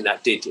happened, and I think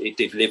that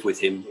did live with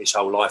him his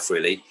whole life,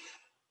 really.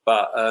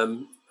 But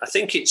I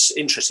think it's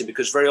interesting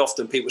because very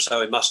often people say,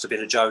 oh, he must have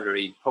been a Jonah.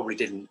 He probably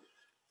didn't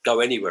go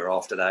anywhere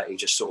after that. He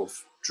just sort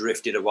of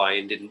drifted away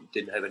and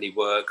didn't have any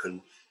work.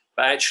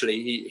 But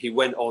actually, he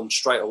went on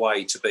straight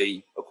away to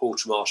be a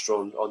quartermaster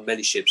on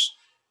many ships,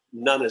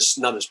 none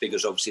as big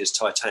as obviously as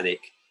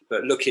Titanic.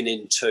 But looking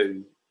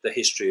into the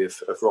history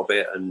of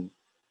Robert and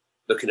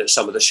looking at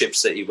some of the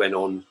ships that he went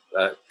on,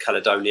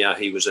 Caledonia,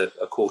 he was a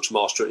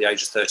quartermaster at the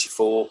age of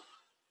 34.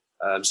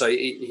 So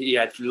he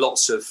had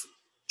lots of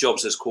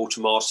jobs as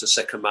quartermaster,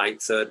 second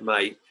mate, third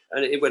mate,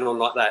 and it went on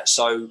like that.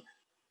 So,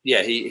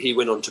 yeah, he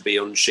went on to be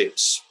on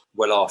ships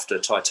well after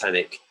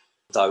Titanic.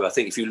 Though I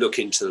think if you look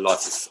into the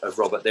life of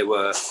Robert, there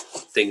were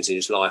things in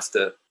his life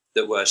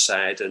that were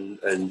sad,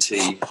 and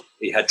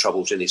he had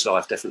troubles in his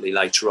life definitely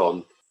later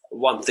on.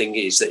 One thing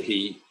is that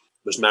he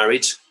was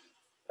married,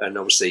 and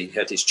obviously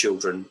had his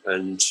children,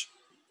 and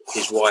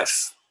his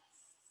wife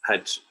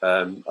had,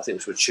 I think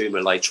it was a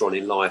tumour later on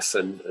in life,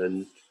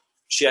 and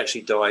she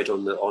actually died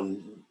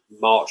on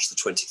March the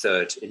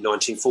 23rd in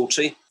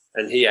 1940,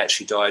 and he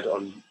actually died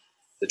on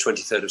the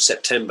 23rd of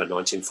September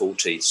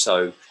 1940.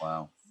 So,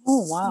 wow.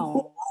 Oh,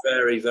 wow.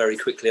 Very, very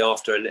quickly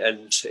after,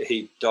 and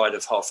he died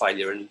of heart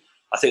failure. And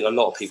I think a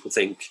lot of people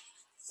think,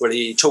 well,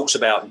 he talks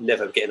about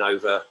never getting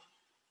over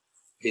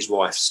his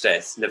wife's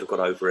death, never got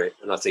over it.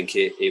 And I think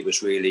it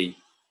was really,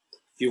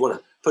 if you want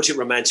to put it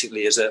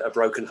romantically, as a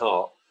broken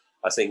heart,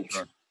 I think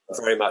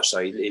very much so.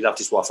 He loved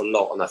his wife a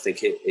lot, and I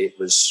think it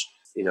was,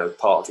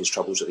 part of his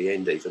troubles at the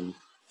end even.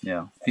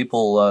 Yeah,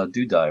 people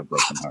do die of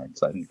broken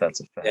hearts. I think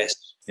that's a fact. Yes.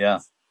 Yeah.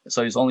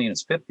 So he's only in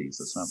his 50s.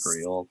 That's not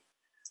very old.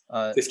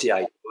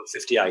 58,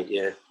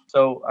 yeah.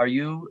 So are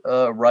you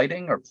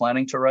writing or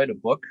planning to write a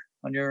book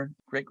on your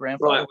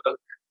great-grandfather? Right. Well,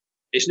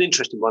 it's an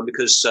interesting one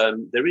because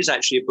there is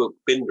actually a book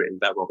been written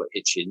about Robert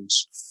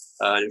Hitchens.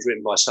 And it was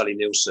written by Sally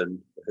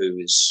Nielsen, who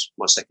is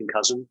my second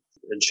cousin.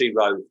 And she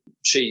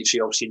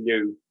obviously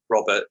knew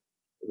Robert.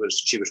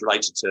 She was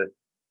related to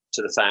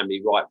the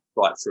family right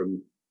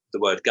from the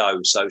word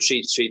go. So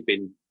she'd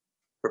been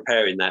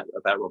preparing that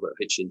about Robert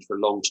Hitchens for a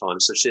long time.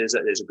 So there's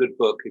a good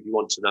book if you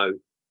want to know.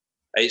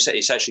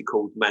 It's actually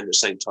called Man That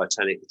Sank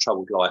Titanic, The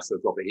Troubled Life of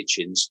Robert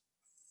Hitchens.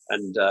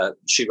 And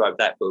she wrote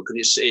that book. And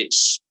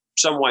it's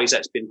some ways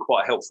that's been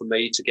quite helpful for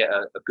me to get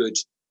a good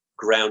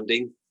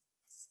grounding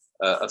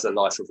of the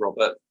life of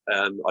Robert.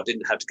 I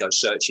didn't have to go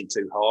searching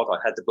too hard. I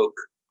had the book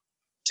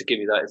to give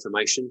me that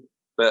information.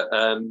 But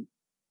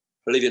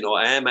believe it or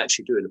not, I am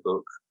actually doing a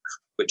book,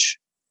 which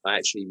I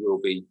actually will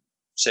be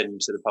sending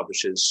to the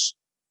publishers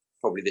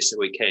probably this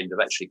weekend.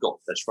 I've actually got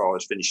as far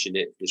as finishing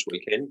it this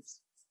weekend.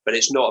 But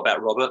it's not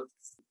about Robert,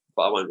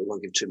 but I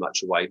won't give too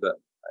much away. But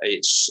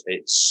it's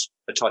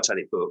a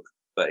Titanic book,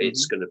 but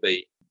it's going to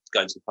be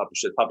going to the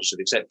publisher. The publisher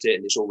have accepted it,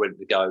 and it's all ready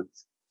to go.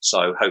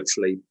 So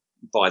hopefully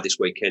by this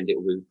weekend it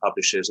will be with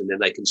publishers, and then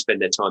they can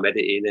spend their time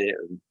editing it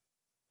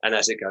and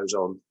as it goes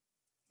on.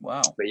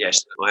 Wow! But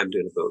yes, I am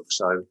doing a book,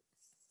 so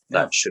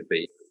that should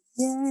be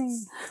Yay.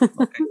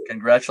 Okay,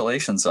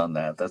 congratulations on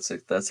that.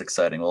 That's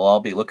exciting. We'll all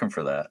be looking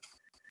for that.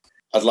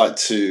 I'd like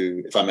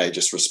to, if I may,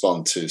 just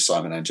respond to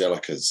Simon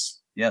Angelica's.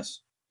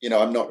 Yes.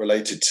 I'm not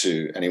related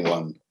to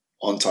anyone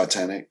on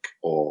Titanic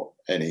or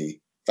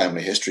any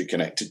family history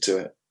connected to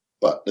it,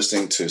 but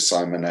listening to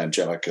Simon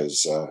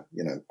Angelica's,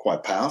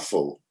 quite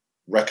powerful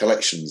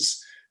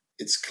recollections,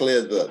 it's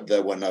clear that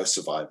there were no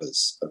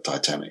survivors of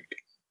Titanic.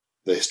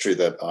 The history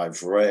that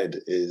I've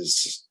read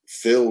is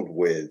filled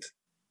with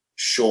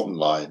shortened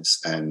lives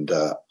and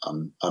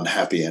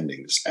unhappy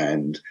endings.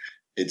 And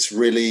it's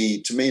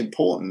really, to me,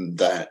 important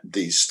that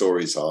these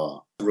stories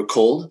are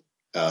recalled.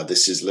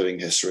 This is living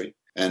history,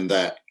 and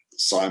that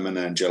Simon,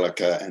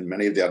 Angelica, and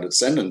many of the other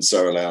descendants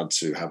are allowed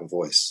to have a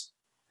voice.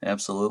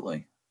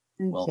 Absolutely.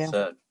 Thank Well you.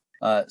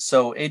 said.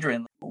 So,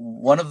 Adrian,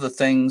 one of the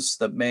things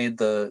that made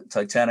the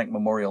Titanic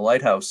Memorial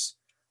Lighthouse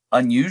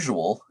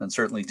unusual and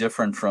certainly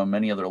different from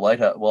any other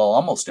lighthouse, well,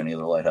 almost any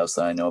other lighthouse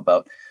that I know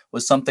about,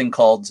 was something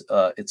called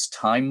its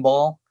time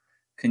ball.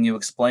 Can you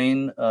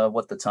explain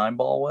what the time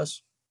ball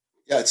was?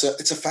 Yeah,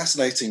 it's a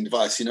fascinating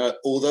device.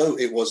 Although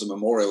it was a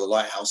memorial, the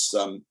lighthouse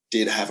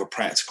did have a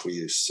practical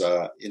use.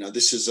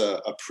 This is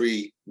a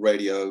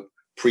pre-radio,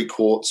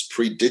 pre-quartz,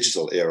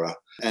 pre-digital era,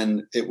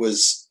 and it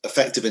was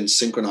effective in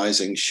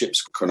synchronizing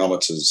ships'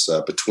 chronometers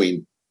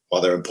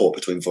while they're in port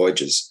between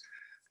voyages.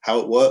 How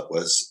it worked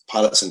was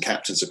pilots and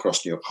captains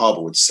across New York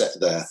Harbor would set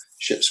their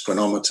ship's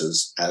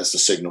chronometers as the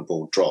signal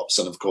ball drops.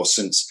 And of course,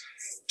 since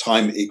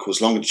time equals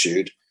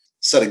longitude,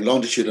 setting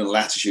longitude and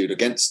latitude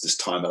against this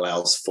time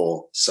allows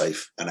for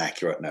safe and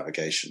accurate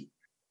navigation.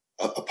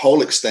 A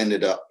pole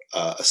extended up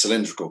a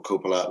cylindrical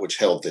cupola which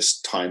held this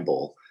time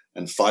ball,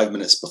 and 5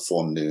 minutes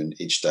before noon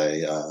each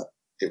day,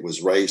 it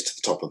was raised to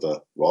the top of the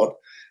rod,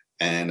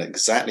 and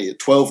exactly at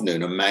 12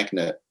 noon, a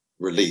magnet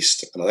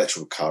released an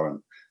electrical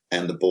current,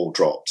 and the ball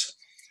dropped.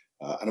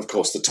 And of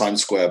course, the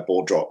Times Square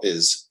ball drop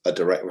is a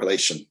direct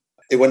relation.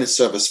 It went in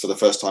service for the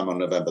first time on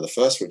November the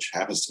 1st, which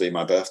happens to be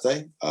my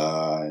birthday,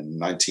 in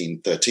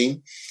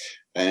 1913.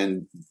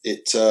 And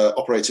it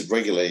operated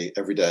regularly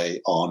every day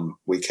on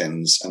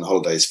weekends and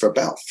holidays for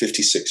about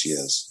 56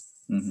 years.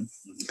 Mm-hmm.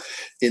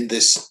 In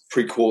this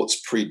pre-quartz,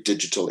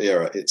 pre-digital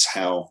era, it's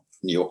how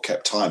New York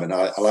kept time. And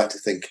I like to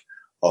think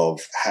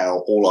of how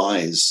all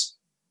eyes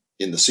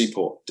in the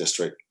Seaport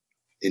District,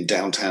 in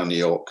downtown New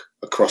York,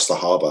 across the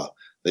harbor,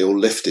 they all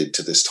lifted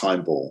to this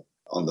time ball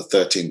on the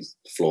 13th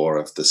floor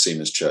of the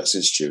Siemens Church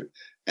Institute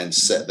and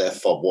set their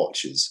fob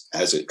watches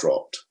as it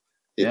dropped.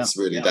 It's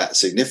really that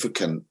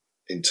significant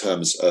in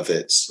terms of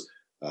its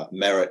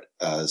merit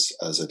as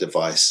a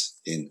device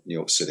in New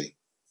York City.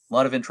 A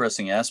lot of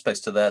interesting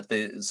aspects to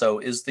that. So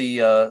is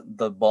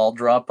the ball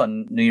drop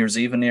on New Year's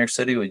Eve in New York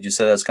City, would you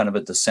say that's kind of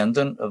a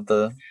descendant of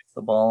the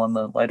ball on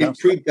the lighthouse?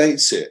 It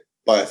predates it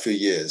by a few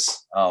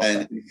years. Oh, okay.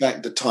 And in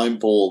fact, the time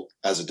ball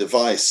as a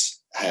device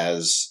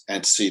has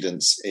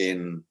antecedents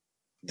in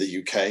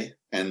the UK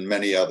and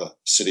many other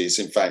cities.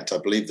 In fact, I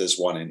believe there's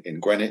one in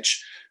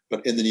Greenwich.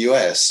 But in the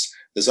US,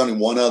 there's only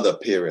one other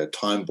period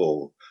time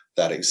ball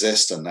that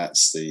exists, and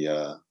that's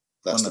the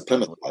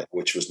Plymouth Light,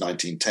 which was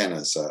 1910,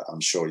 as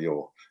I'm sure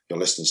your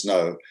listeners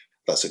know.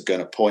 That's at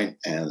Gurnett Point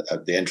and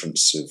at the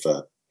entrance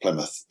of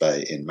Plymouth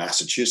Bay in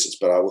Massachusetts.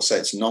 But I will say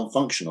it's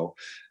non-functional,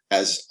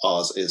 as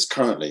ours is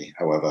currently.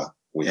 However,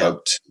 we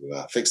hope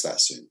to fix that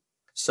soon.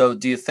 So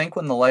do you think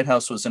when the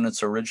lighthouse was in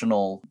its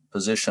original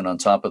position on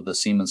top of the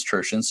Siemens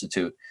Church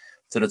Institute,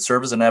 did it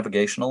serve as a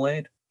navigational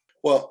aid?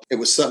 Well, it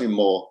was certainly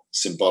more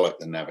symbolic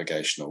than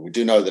navigational. We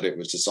do know that it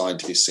was designed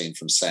to be seen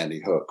from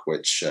Sandy Hook,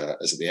 which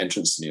is at the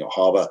entrance to New York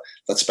Harbor.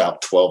 That's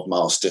about 12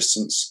 miles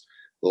distance.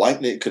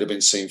 Likely it could have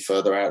been seen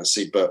further out at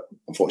sea, but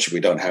unfortunately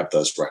we don't have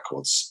those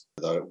records.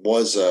 Though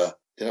it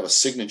did have a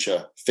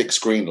signature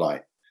fixed green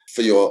light.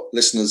 For your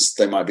listeners,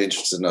 they might be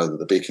interested to know that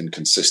the beacon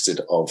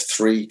consisted of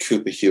 3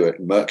 Cooper Hewitt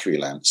mercury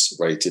lamps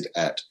rated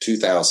at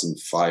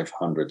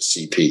 2,500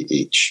 CP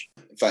each.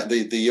 In fact,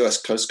 the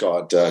US Coast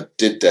Guard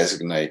did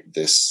designate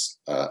this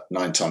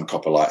 9-ton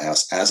copper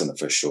lighthouse as an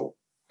official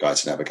guide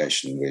to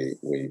navigation.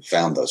 We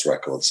found those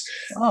records.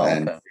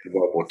 And in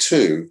World War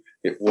II,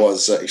 it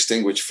was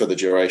extinguished for the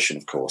duration,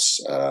 of course,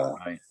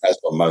 as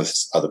were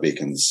most other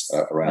beacons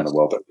around the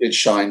world. But it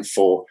shined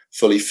for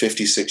fully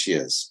 56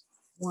 years.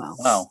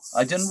 Wow.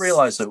 I didn't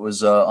realize it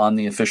was on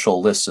the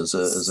official list as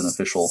an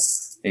official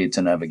aid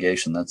to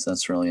navigation.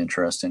 That's really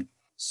interesting.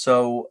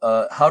 So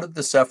how did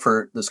this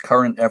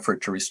current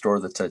effort to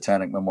restore the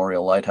Titanic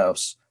Memorial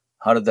Lighthouse,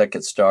 how did that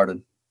get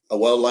started?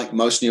 Well, like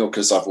most New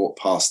Yorkers, I've walked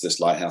past this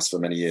lighthouse for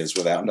many years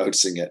without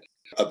noticing it.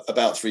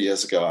 About 3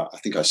 years ago, I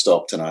think I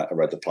stopped and I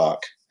read the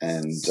plaque,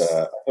 and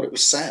I thought it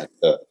was sad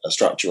that a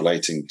structure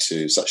relating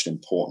to such an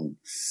important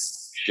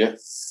ship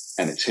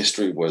and its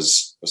history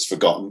was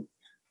forgotten.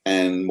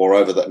 And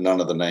moreover, that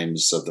none of the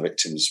names of the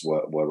victims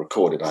were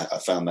recorded. I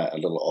found that a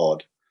little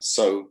odd.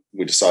 So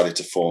we decided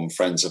to form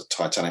Friends of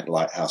Titanic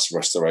Lighthouse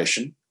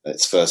Restoration,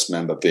 its first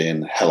member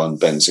being Helen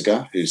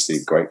Benziger, who's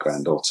the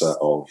great-granddaughter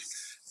of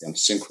the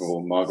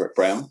unsinkable Margaret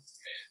Brown.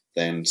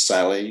 Then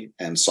Sally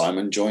and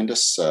Simon joined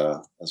us,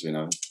 as we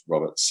know,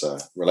 Robert's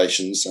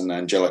relations, and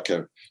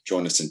Angelica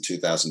joined us in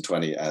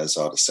 2020 as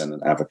our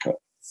descendant advocate.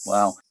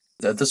 Wow.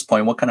 At this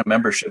point, what kind of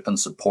membership and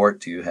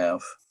support do you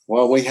have?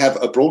 Well, we have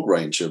a broad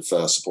range of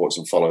supporters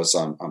and followers,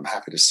 I'm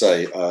happy to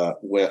say.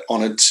 We're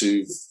honored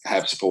to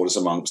have supporters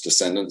amongst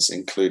descendants,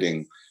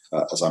 including,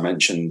 as I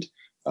mentioned,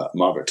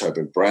 Margaret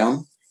Tobin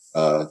Brown,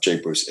 J.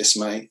 Bruce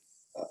Ismay,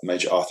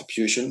 Major Arthur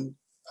Pugen,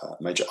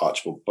 Major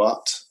Archibald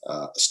Butt,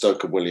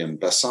 Stoker William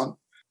Besant,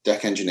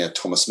 deck engineer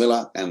Thomas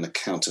Miller, and the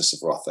Countess of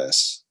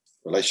Rothes.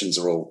 Relations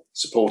are all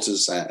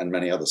supporters, and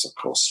many others, of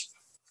course.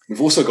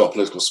 We've also got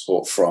political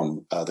support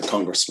from the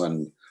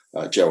Congressman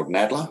Gerald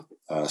Nadler,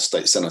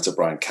 State Senator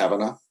Brian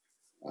Kavanagh,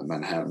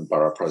 Manhattan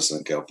Borough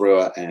President Gail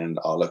Brewer, and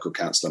our local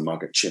councillor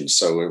Margaret Chin.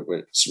 So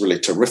it's really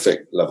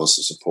terrific levels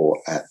of support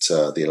at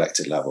the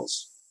elected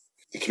levels.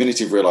 The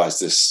community have realised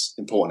this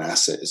important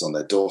asset is on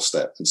their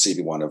doorstep, and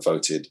CB1 have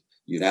voted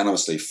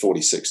unanimously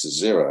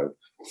 46-0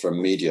 for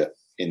immediate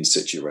in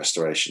situ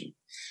restoration.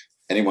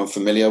 Anyone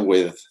familiar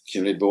with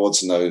community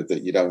boards know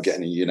that you don't get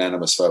any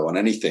unanimous vote on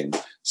anything,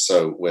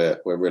 so we're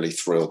really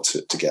thrilled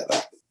to get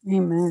that.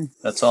 Amen.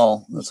 That's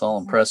all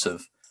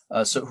impressive.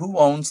 So who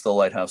owns the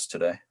lighthouse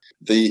today?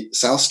 The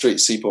South Street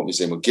Seaport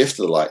Museum was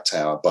gifted the light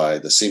tower by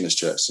the Seamen's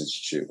Church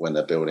Institute when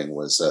their building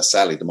was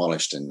sadly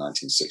demolished in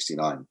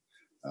 1969.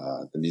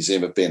 The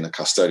museum have been the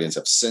custodians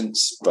ever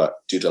since, but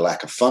due to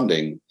lack of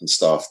funding and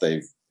staff,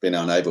 they've been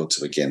unable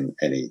to begin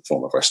any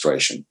form of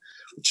restoration,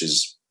 which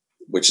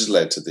has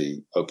led to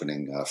the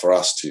opening for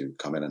us to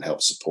come in and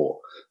help support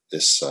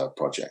this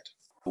project.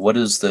 What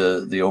is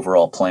the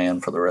overall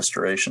plan for the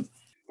restoration?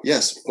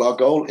 Yes, well, our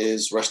goal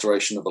is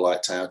restoration of the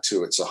light tower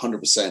to its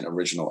 100%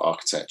 original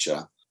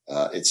architecture.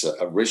 It's an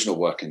original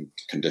working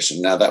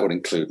condition. Now, that would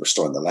include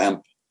restoring the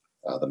lamp,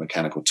 the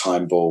mechanical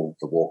time ball,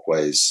 the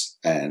walkways,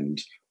 and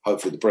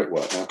hopefully the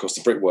brickwork. Now, of course,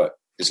 the brickwork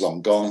is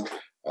long gone.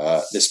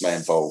 This may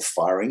involve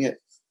firing it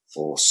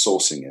or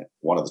sourcing it,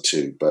 one of the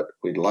two, but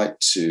we'd like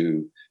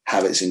to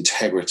have its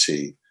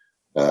integrity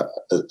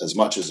as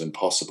much as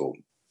impossible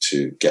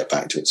to get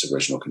back to its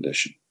original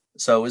condition.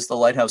 So is the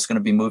lighthouse going to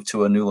be moved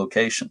to a new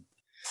location?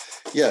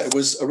 Yeah, it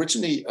was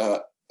originally,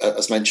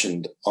 as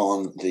mentioned,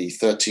 on the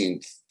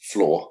 13th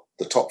floor,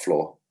 the top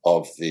floor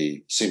of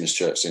the Seamen's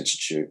Church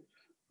Institute,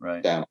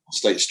 right down on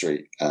State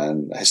Street,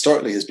 and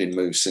historically has been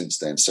moved since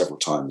then several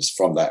times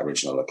from that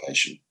original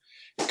location.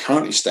 It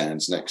currently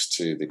stands next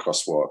to the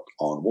crosswalk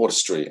on Water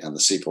Street and the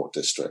Seaport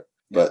District,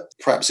 but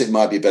perhaps it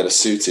might be better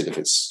suited if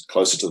it's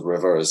closer to the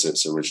river as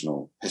its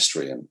original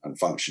history and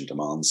function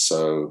demands.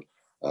 So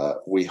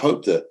we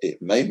hope that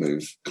it may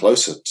move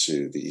closer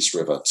to the East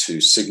River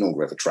to signal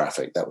river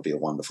traffic. That would be a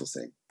wonderful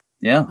thing.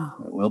 Yeah,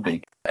 it will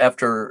be.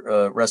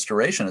 After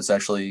restoration, it's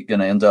actually going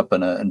to end up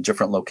in a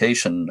different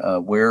location.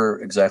 Where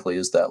exactly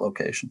is that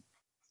location?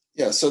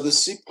 Yeah, so the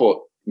Seaport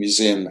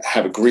Museum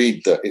have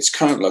agreed that its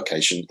current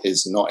location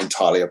is not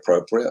entirely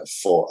appropriate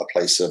for a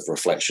place of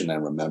reflection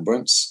and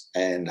remembrance,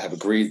 and have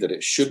agreed that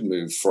it should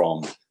move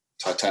from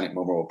Titanic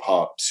Memorial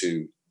Park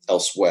to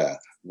elsewhere.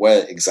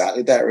 Where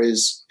exactly that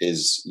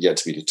is yet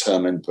to be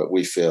determined, but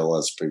we feel,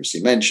 as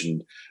previously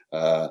mentioned,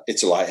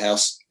 it's a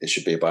lighthouse. It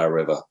should be by a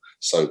river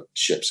so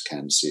ships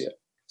can see it.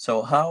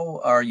 So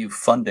how are you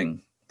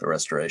funding the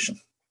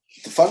restoration?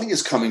 The funding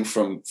is coming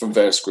from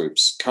various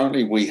groups.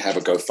 Currently, we have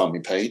a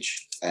GoFundMe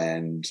page,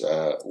 and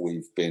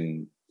we've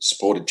been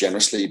supported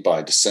generously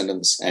by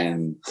descendants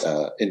and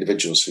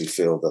individuals who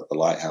feel that the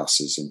lighthouse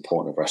is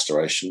important of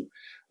restoration.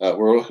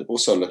 We're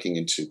also looking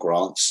into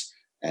grants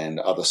and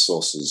other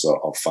sources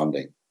of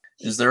funding.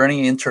 Is there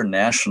any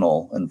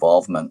international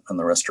involvement in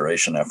the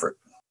restoration effort?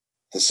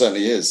 There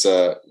certainly is.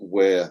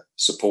 We're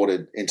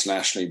supported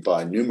internationally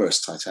by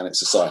numerous Titanic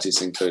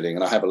societies, including,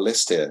 and I have a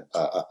list here,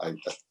 I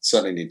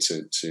certainly need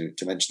to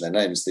mention their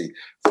names, the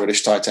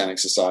British Titanic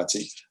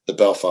Society, the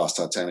Belfast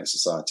Titanic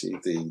Society,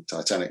 the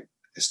Titanic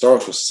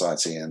Historical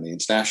Society, and the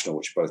International,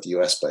 which are both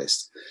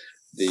US-based.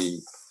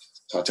 The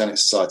Titanic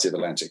Society of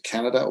Atlantic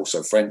Canada,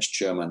 also French,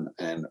 German,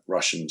 and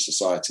Russian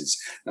societies.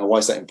 Now, why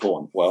is that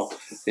important? Well,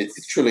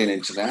 it's truly an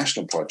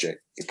international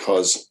project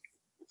because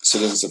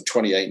citizens of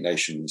 28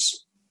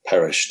 nations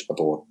perished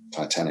aboard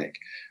Titanic.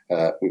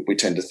 We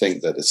tend to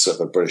think that it's sort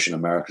of a British and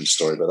American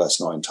story, but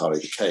that's not entirely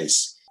the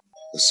case.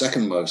 The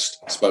second most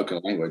spoken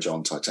language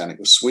on Titanic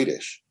was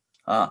Swedish.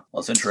 Well,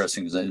 it's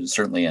interesting because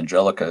certainly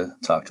Angelica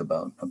talked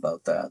about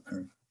that.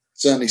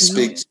 Certainly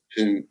speaks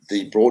to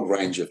the broad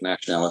range of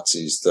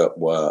nationalities that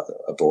were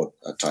aboard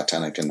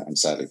Titanic and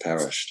sadly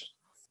perished.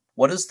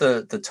 What is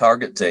the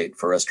target date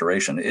for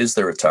restoration? Is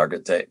there a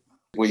target date?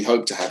 We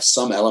hope to have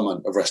some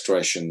element of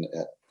restoration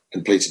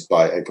completed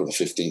by April the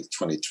 15th,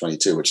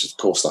 2022, which is, of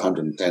course, the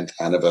 110th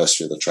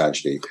anniversary of the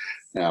tragedy.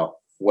 Now,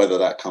 whether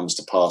that comes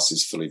to pass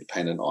is fully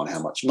dependent on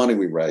how much money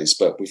we raise,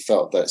 but we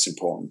felt that it's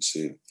important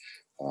to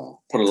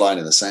put a line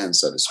in the sand,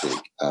 so to speak,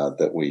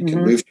 that we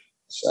can move,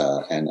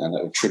 and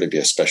it would truly be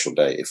a special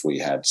day if we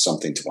had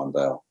something to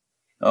unveil.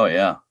 Oh,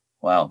 yeah.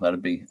 Wow,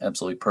 that'd be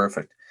absolutely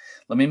perfect.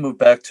 Let me move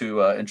back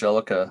to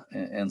Angelica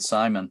and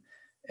Simon.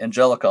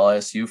 Angelica, I'll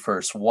ask you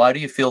first. Why do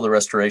you feel the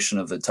restoration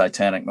of the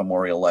Titanic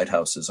Memorial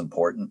Lighthouse is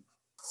important?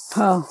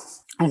 Oh,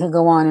 I could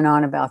go on and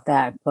on about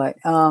that. But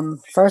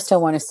first, I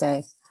want to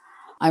say,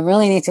 I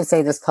really need to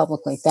say this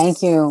publicly.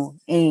 Thank you,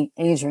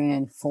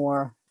 Adrian,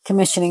 for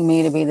commissioning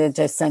me to be the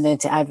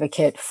descendant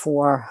advocate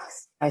for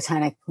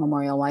Titanic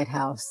Memorial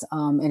Lighthouse.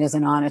 It is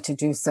an honor to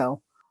do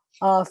so.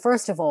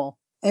 First of all,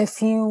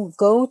 if you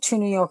go to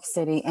New York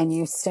City and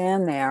you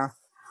stand there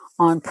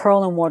on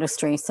Pearl and Water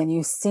Streets and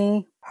you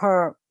see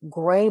her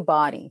gray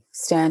body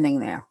standing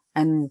there,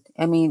 and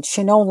I mean,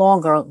 she no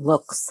longer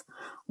looks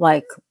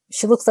like,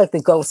 she looks like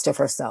the ghost of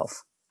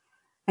herself.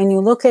 And you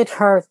look at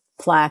her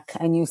plaque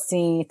and you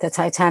see the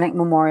Titanic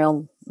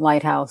Memorial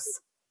Lighthouse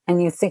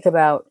and you think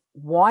about,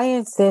 why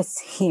is this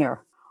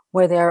here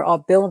where there are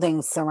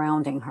buildings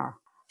surrounding her?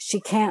 She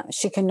can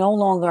no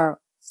longer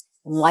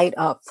light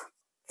up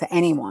for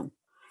anyone.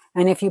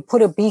 And if you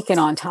put a beacon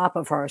on top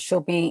of her, she'll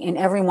be in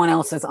everyone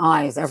else's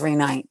eyes every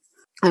night.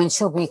 And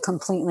she'll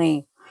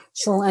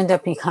end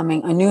up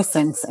becoming a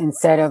nuisance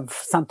instead of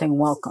something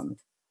welcomed.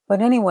 But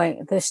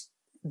anyway,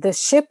 the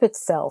ship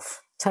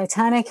itself,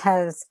 Titanic,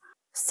 has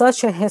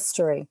such a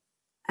history,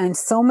 and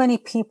so many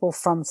people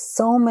from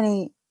so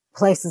many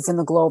places in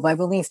the globe. I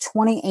believe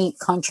 28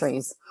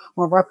 countries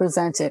were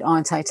represented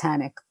on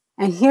Titanic.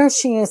 And here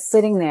she is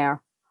sitting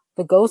there,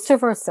 the ghost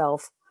of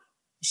herself.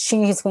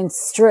 She's been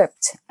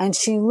stripped, and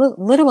she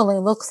literally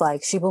looks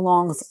like she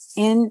belongs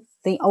in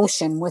the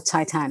ocean with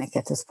Titanic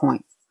at this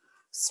point.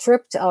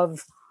 Stripped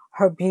of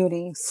her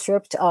beauty,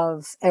 stripped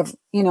of,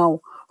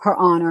 her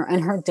honor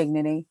and her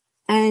dignity.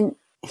 And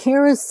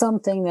here is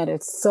something that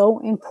is so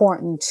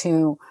important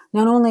to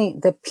not only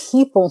the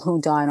people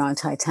who died on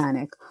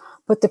Titanic,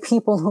 but the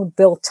people who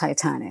built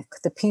Titanic,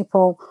 the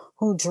people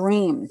who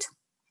dreamed,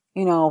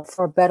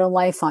 for a better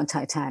life on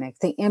Titanic,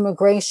 the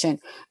immigration.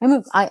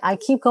 I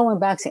keep going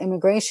back to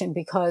immigration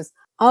because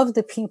of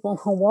the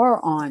people who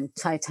were on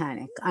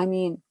Titanic. I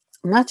mean,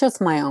 not just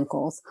my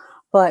uncles,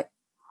 but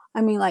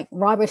I mean, like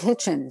Robert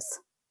Hitchens,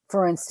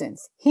 for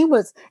instance. He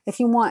was,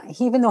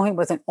 even though he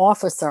was an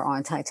officer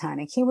on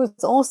Titanic, he was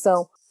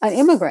also an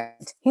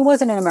immigrant. He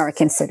wasn't an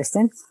American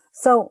citizen.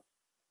 So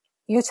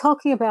you're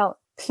talking about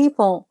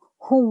people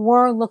who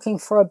were looking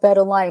for a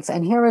better life.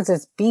 And here is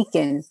this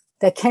beacon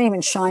that can't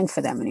even shine for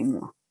them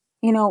anymore.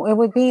 It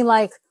would be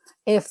like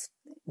if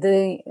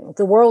the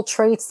World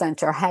Trade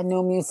Center had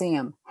no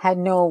museum, had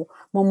no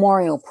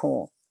memorial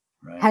pool,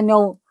 right. had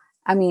no,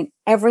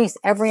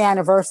 every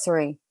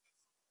anniversary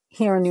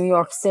here in New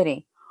York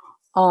City,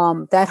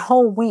 that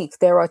whole week,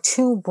 there are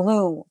 2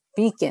 blue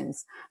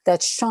beacons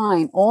that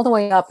shine all the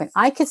way up, and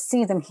I could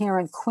see them here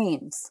in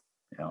Queens.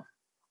 Yeah.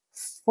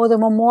 For the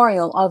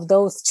memorial of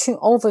those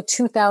over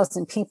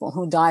 2,000 people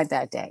who died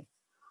that day.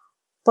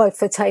 But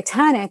for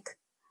Titanic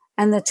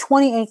and the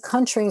 28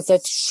 countries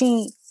that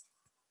she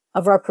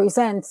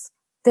represents,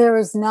 there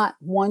is not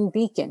one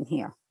beacon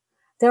here.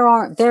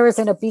 There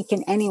isn't a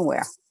beacon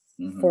anywhere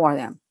for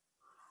them.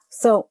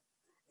 So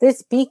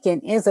this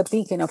beacon is a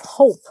beacon of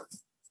hope.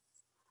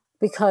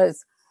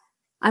 Because,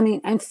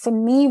 and for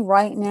me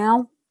right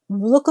now,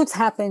 look what's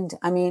happened.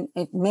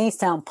 It may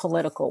sound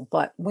political,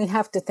 but we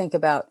have to think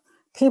about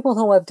people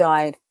who have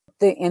died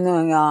in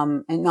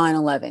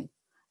 9/11.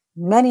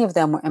 Many of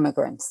them were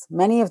immigrants.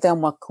 Many of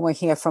them were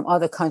here from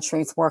other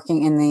countries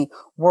working in the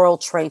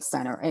World Trade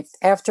Center.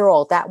 After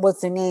all, that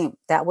was the name.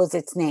 That was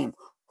its name,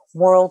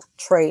 World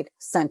Trade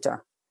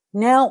Center.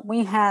 Now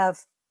we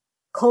have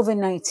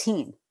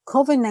COVID-19.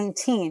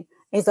 COVID-19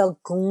 is a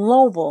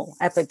global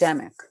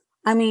epidemic.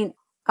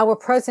 Our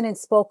president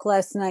spoke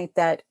last night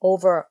that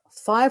over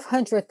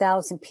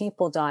 500,000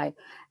 people died,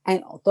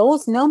 and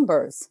those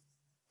numbers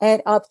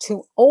add up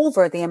to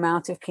over the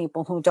amount of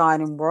people who died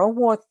in World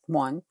War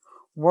I,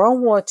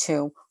 World War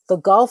II, the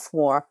Gulf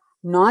War,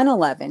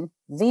 9/11,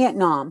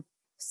 Vietnam.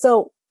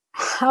 So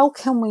how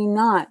can we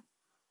not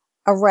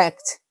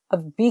erect a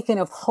beacon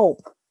of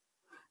hope,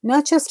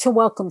 not just to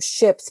welcome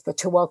ships, but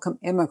to welcome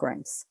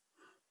immigrants?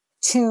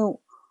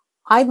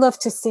 I'd love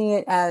to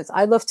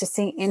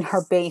see in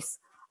her base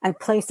a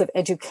place of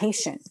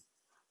education.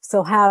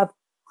 So have,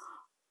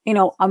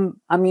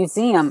 a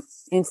museum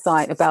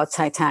inside about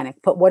Titanic,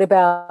 but what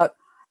about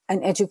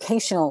an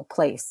educational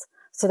place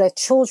so that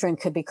children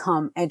could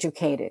become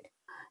educated?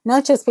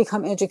 Not just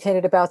become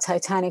educated about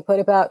Titanic, but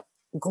about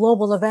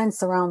global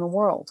events around the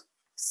world.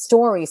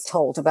 Stories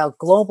told about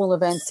global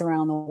events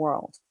around the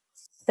world.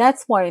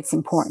 That's why it's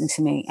important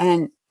to me.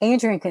 And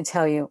Adrian can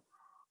tell you,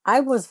 I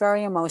was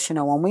very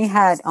emotional when we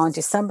had on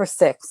December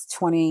 6th,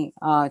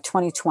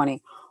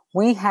 2020,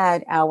 we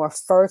had our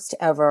first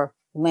ever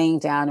laying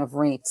down of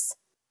wreaths.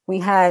 We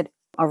had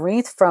a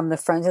wreath from the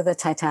Friends of the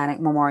Titanic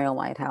Memorial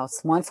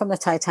Lighthouse, one from the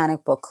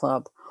Titanic Book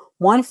Club,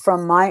 one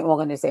from my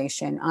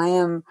organization. I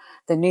am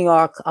the New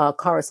York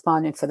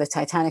correspondent for the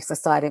Titanic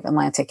Society of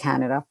Atlantic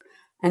Canada.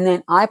 And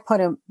then I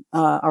put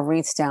a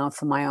wreath down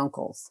for my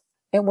uncles.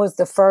 It was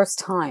the first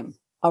time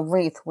a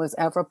wreath was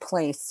ever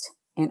placed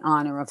in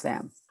honor of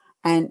them.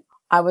 And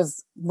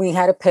we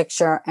had a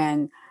picture,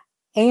 and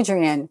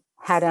Adrian,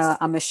 had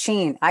a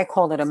machine. I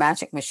called it a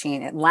magic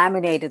machine. It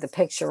laminated the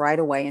picture right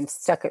away and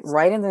stuck it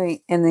right in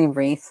the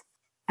wreath.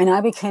 And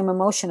I became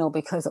emotional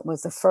because it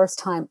was the first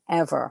time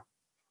ever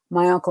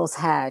my uncles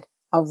had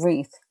a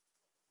wreath,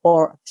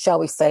 or shall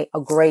we say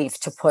a grave,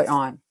 to put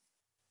on.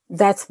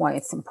 That's why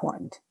it's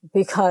important,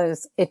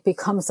 because it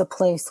becomes a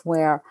place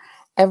where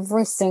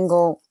every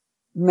single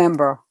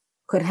member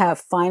could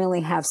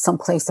finally have some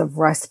place of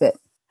respite.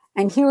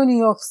 And here in New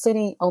York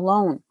City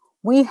alone,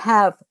 we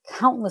have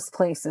countless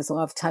places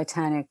of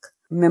Titanic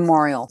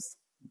memorials.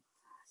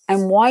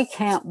 And why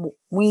can't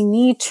we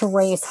need to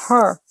raise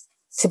her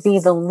to be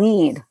the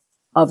lead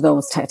of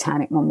those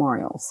Titanic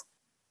memorials?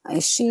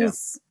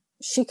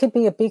 She could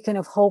be a beacon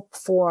of hope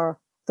for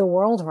the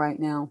world right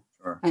now.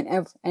 Sure.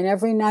 And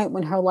every night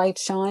when her light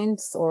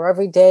shines, or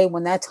every day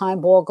when that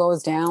time ball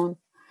goes down,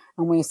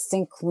 and we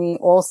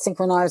all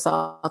synchronize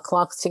our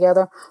clocks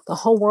together, the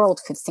whole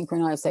world could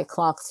synchronize their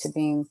clocks to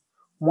being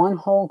one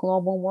whole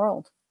global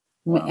world.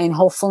 Wow. And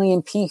hopefully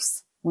in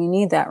peace. We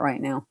need that right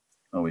now.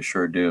 Oh, we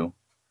sure do.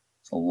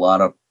 There's a lot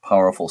of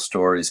powerful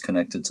stories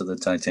connected to the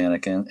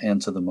Titanic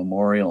and to the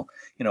memorial.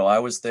 You know, I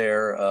was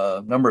there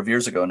a number of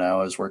years ago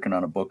now. I was working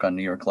on a book on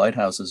New York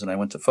lighthouses, and I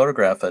went to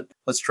photograph it.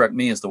 What struck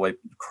me is the way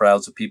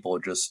crowds of people are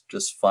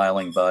just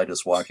filing by,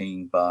 just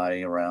walking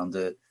by around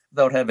it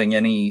without taking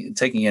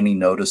any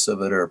notice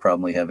of it, or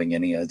probably having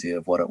any idea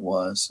of what it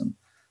was. And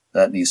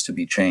that needs to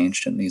be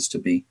changed and needs to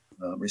be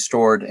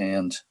restored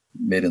and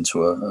made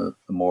into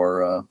a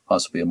more,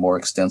 possibly a more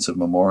extensive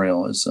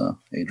memorial, as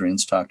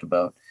Adrian's talked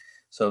about.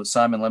 So,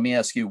 Simon, let me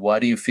ask you, why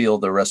do you feel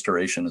the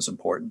restoration is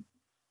important?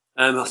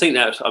 I think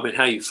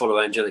how you follow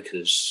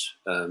Angelica's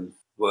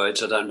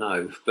words, I don't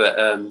know.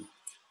 But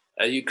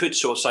you could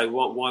sort of say,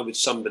 why would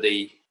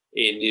somebody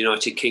in the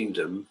United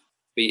Kingdom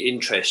be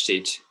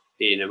interested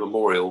in a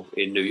memorial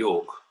in New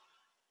York?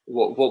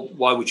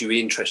 Why would you be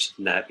interested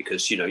in that?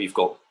 Because, you know, you've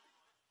got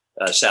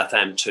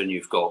Southampton,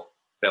 you've got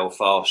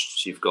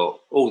Belfast, you've got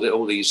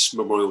all these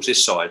memorials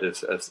this side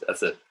of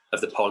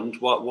the pond.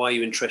 Why are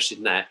you interested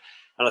in that?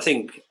 And I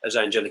think, as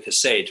Angelica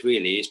said,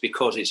 really, it's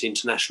because it's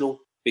international,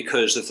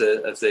 because of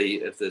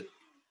the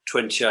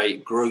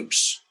 28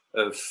 groups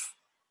of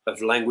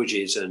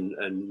languages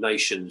and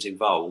nations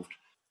involved.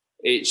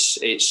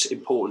 It's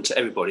important to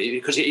everybody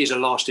because it is a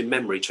lasting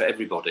memory to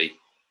everybody.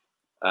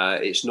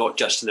 It's not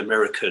just an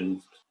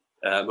American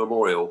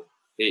memorial;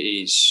 it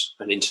is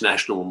an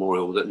international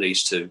memorial that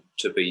needs to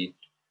be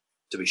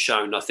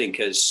shown. I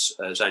think, as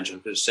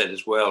Angelica said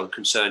as well,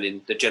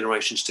 concerning the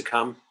generations to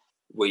come,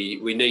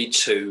 we need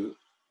to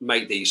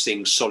make these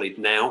things solid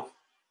now,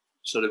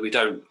 so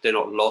that they're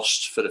not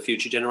lost for the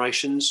future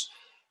generations.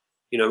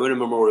 You know, when a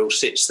memorial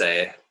sits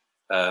there,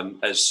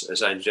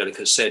 as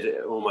Angelica said,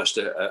 almost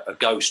a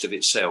ghost of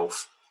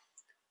itself,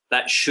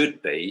 that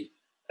should be,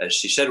 as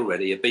she said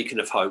already, a beacon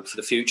of hope for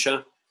the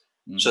future,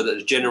 so that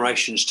the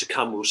generations to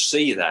come will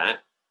see that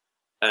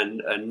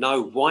and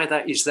know why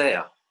that is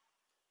there.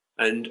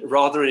 And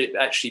rather than it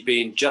actually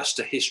being just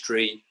a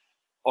history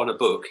on a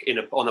book,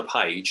 on a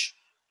page,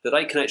 that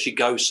they can actually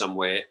go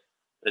somewhere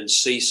and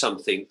see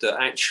something that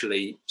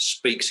actually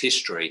speaks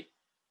history.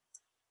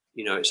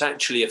 You know, it's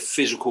actually a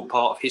physical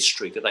part of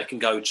history that they can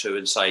go to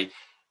and say,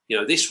 you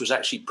know, this was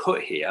actually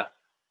put here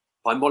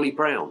by Molly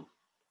Brown.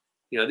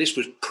 You know, this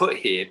was put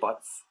here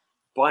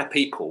by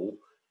people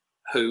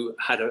who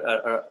had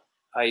a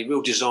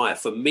real desire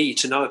for me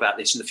to know about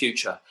this in the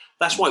future.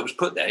 That's why it was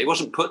put there. It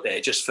wasn't put there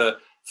just for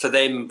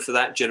them, for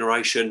that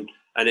generation,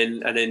 and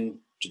then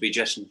to be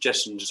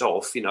Jesson's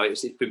off. You know,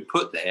 it's been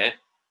put there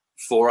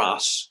for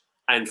us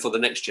and for the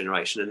next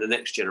generation and the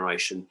next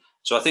generation.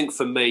 So I think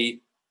for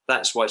me,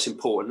 that's why it's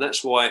important.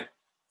 That's why,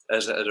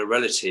 as a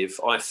relative,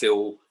 I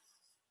feel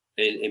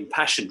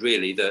impassioned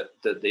really that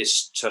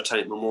this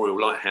Titanic Memorial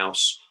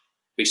Lighthouse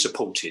be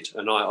supported,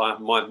 and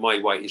my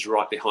weight is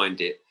right behind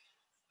it,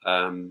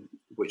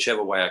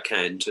 whichever way I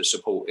can to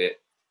support it.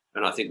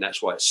 And I think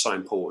that's why it's so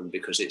important,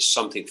 because it's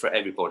something for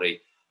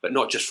everybody, but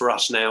not just for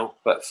us now,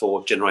 but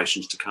for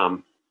generations to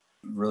come.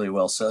 Really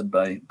well said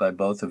by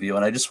both of you.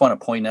 And I just want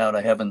to point out,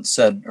 I haven't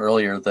said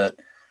earlier that,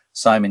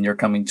 Simon, you're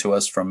coming to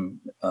us from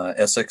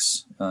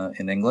Essex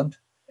in England,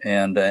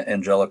 and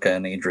Angelica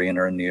and Adrian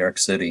are in New York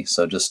City.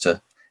 So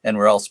and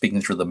we're all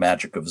speaking through the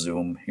magic of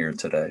Zoom here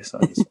today. So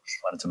I just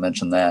wanted to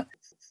mention that.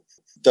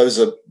 Those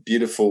are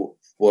beautiful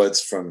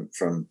words from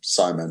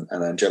Simon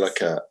and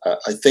Angelica.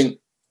 I think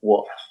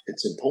what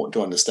it's important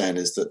to understand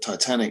is that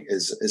Titanic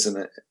is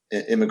an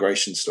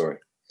immigration story.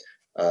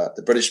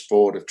 The British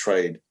Board of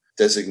Trade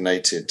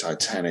designated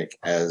Titanic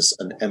as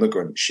an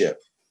immigrant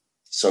ship.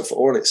 So for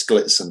all its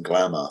glitz and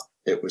glamour,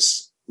 it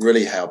was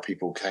really how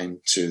people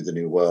came to the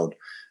New World.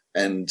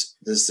 And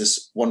there's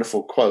this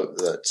wonderful quote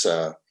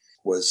that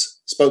was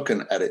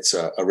spoken at its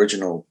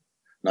original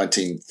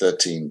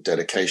 1913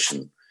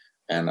 dedication,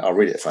 and I'll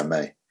read it if I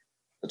may.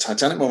 The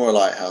Titanic Memorial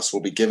Lighthouse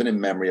will be given in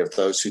memory of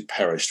those who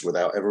perished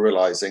without ever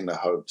realizing their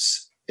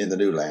hopes in the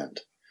new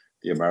land,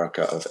 the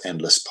America of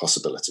endless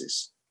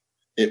possibilities.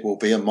 It will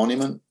be a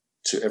monument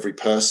to every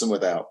person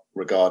without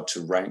regard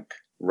to rank,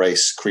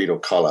 race, creed, or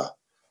color,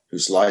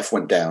 whose life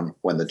went down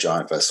when the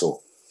giant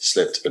vessel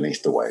slipped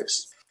beneath the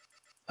waves.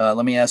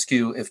 Let me ask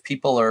you, if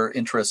people are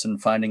interested in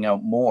finding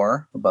out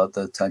more about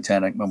the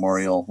Titanic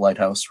Memorial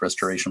Lighthouse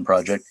Restoration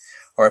Project,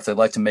 or if they'd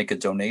like to make a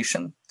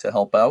donation to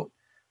help out,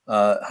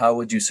 how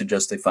would you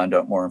suggest they find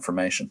out more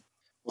information?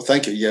 Well,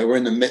 thank you. Yeah, we're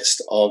in the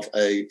midst of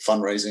a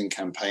fundraising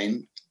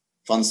campaign,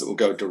 funds that will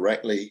go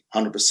directly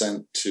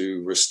 100%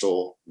 to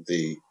restore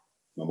the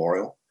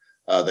memorial.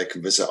 They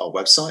can visit our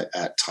website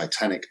at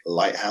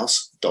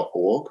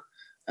titaniclighthouse.org,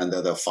 and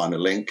there they'll find a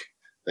link.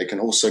 They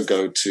can also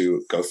go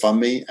to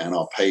GoFundMe, and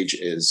our page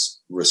is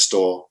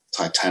Restore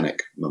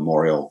Titanic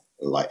Memorial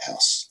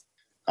Lighthouse.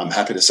 I'm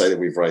happy to say that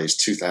we've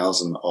raised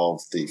 $2,000 of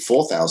the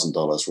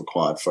 $4,000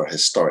 required for a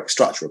historic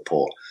structure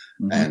report.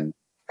 Mm-hmm. And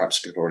perhaps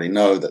people already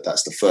know that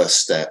that's the first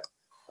step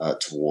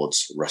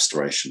towards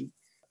restoration.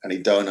 Any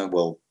donor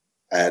will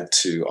add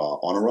to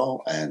our honor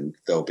roll, and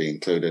they'll be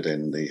included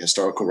in the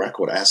historical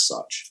record as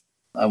such.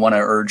 I want to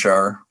urge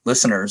our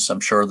listeners,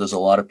 I'm sure there's a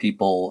lot of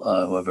people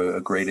who have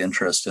a great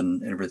interest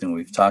in everything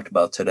we've talked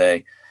about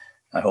today.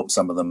 I hope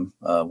some of them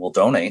will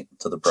donate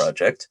to the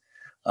project.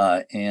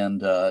 My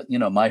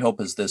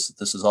hope is this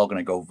is all going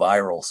to go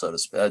viral, so to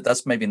speak.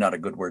 That's maybe not a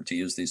good word to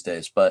use these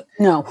days, but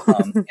no.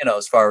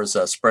 As far as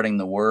spreading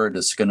the word,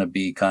 it's going to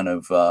be kind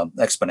of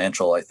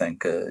exponential, I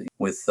think,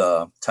 with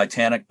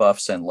Titanic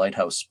buffs and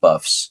lighthouse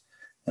buffs.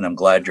 And I'm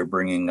glad you're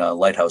bringing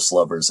lighthouse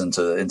lovers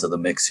into the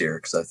mix here,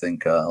 because I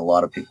think a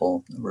lot of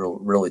people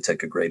really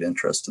take a great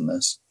interest in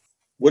this.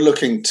 We're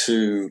looking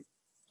to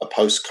a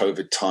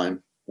post-COVID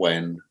time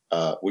when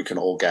we can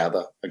all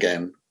gather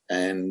again.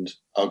 And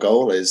our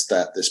goal is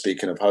that this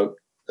Beacon of Hope,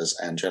 as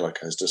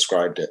Angelica has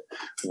described it,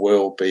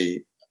 will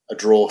be a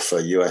draw for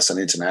US and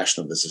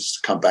international visitors to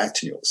come back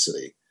to New York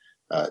City,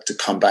 to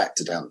come back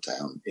to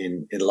downtown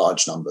in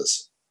large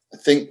numbers. I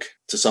think,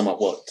 to sum up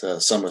what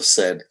some have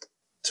said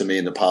to me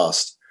in the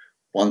past,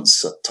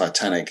 once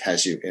Titanic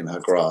has you in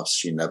her grasp,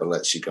 she never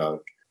lets you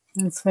go.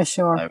 That's for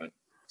sure.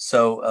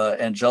 So,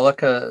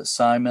 Angelica,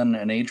 Simon,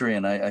 and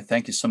Adrian, I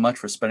thank you so much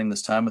for spending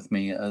this time with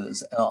me.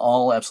 It's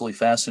all absolutely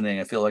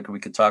fascinating. I feel like we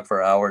could talk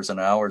for hours and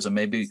hours, and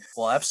maybe,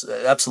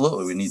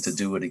 absolutely, we need to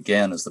do it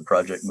again as the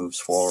project moves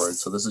forward.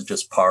 So this is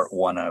just part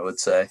one, I would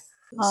say.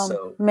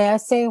 May I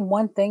say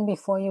one thing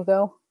before you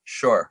go?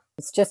 Sure.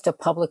 It's just a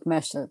public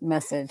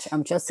message.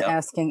 I'm just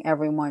asking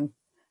everyone,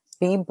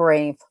 be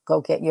brave.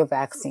 Go get your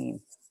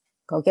vaccine.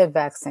 Go get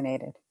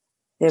vaccinated.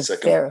 Yes.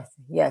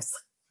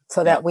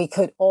 So that we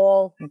could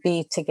all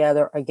be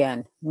together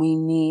again. We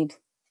need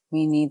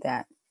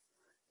that.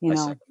 I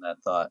second that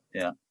thought.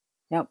 Yeah.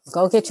 Yep.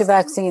 Go get your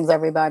vaccines,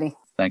 everybody.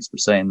 Thanks for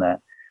saying that.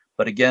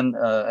 But again,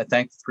 I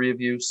thank the three of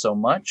you so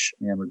much,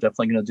 and we're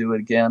definitely going to do it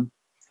again.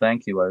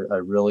 Thank you. I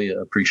really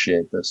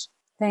appreciate this.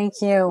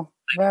 Thank you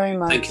very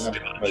much. Thank you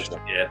very much.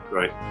 Yeah,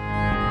 great.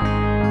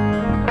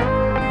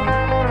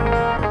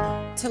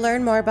 To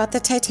learn more about the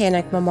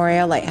Titanic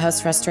Memorial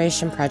Lighthouse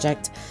Restoration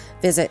Project,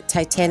 visit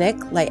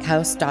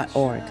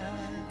titaniclighthouse.org.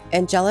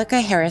 Angelica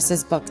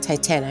Harris's book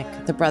Titanic,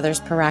 The Brothers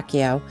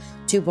Paracchio,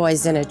 Two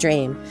Boys in a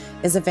Dream,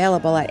 is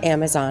available at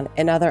Amazon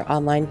and other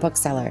online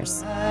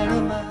booksellers.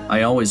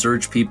 I always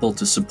urge people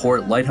to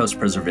support lighthouse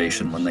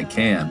preservation when they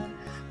can.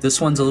 This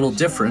one's a little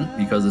different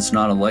because it's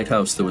not a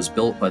lighthouse that was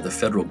built by the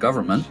federal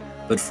government,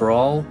 but for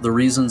all the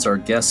reasons our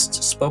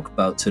guests spoke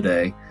about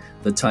today,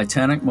 the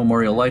Titanic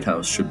Memorial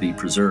Lighthouse should be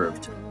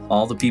preserved.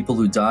 All the people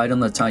who died on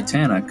the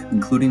Titanic,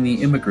 including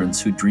the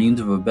immigrants who dreamed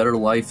of a better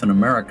life in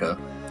America,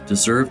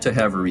 deserve to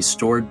have a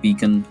restored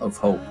beacon of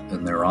hope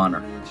in their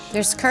honor.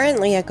 There's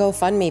currently a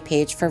GoFundMe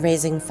page for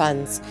raising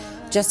funds.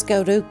 Just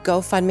go to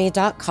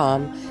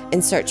gofundme.com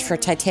and search for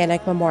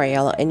Titanic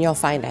Memorial and you'll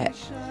find it.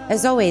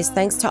 As always,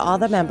 thanks to all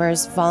the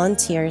members,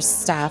 volunteers,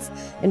 staff,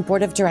 and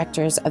board of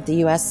directors of the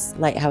U.S.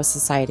 Lighthouse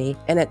Society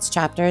and its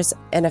chapters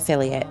and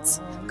affiliates.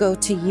 Go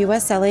to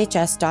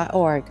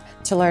uslhs.org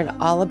to learn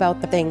all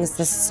about the things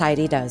the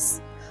Society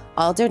does.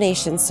 All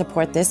donations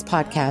support this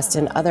podcast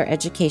and other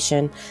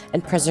education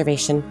and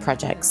preservation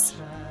projects.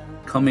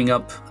 Coming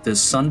up this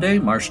Sunday,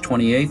 March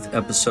 28th,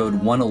 episode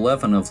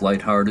 111 of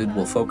Lighthearted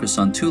will focus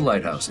on two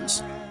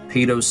lighthouses,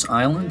 Pados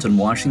Island in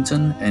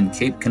Washington and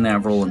Cape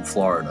Canaveral in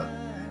Florida.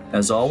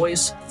 As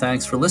always,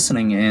 thanks for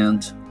listening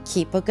and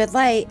keep a good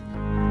light.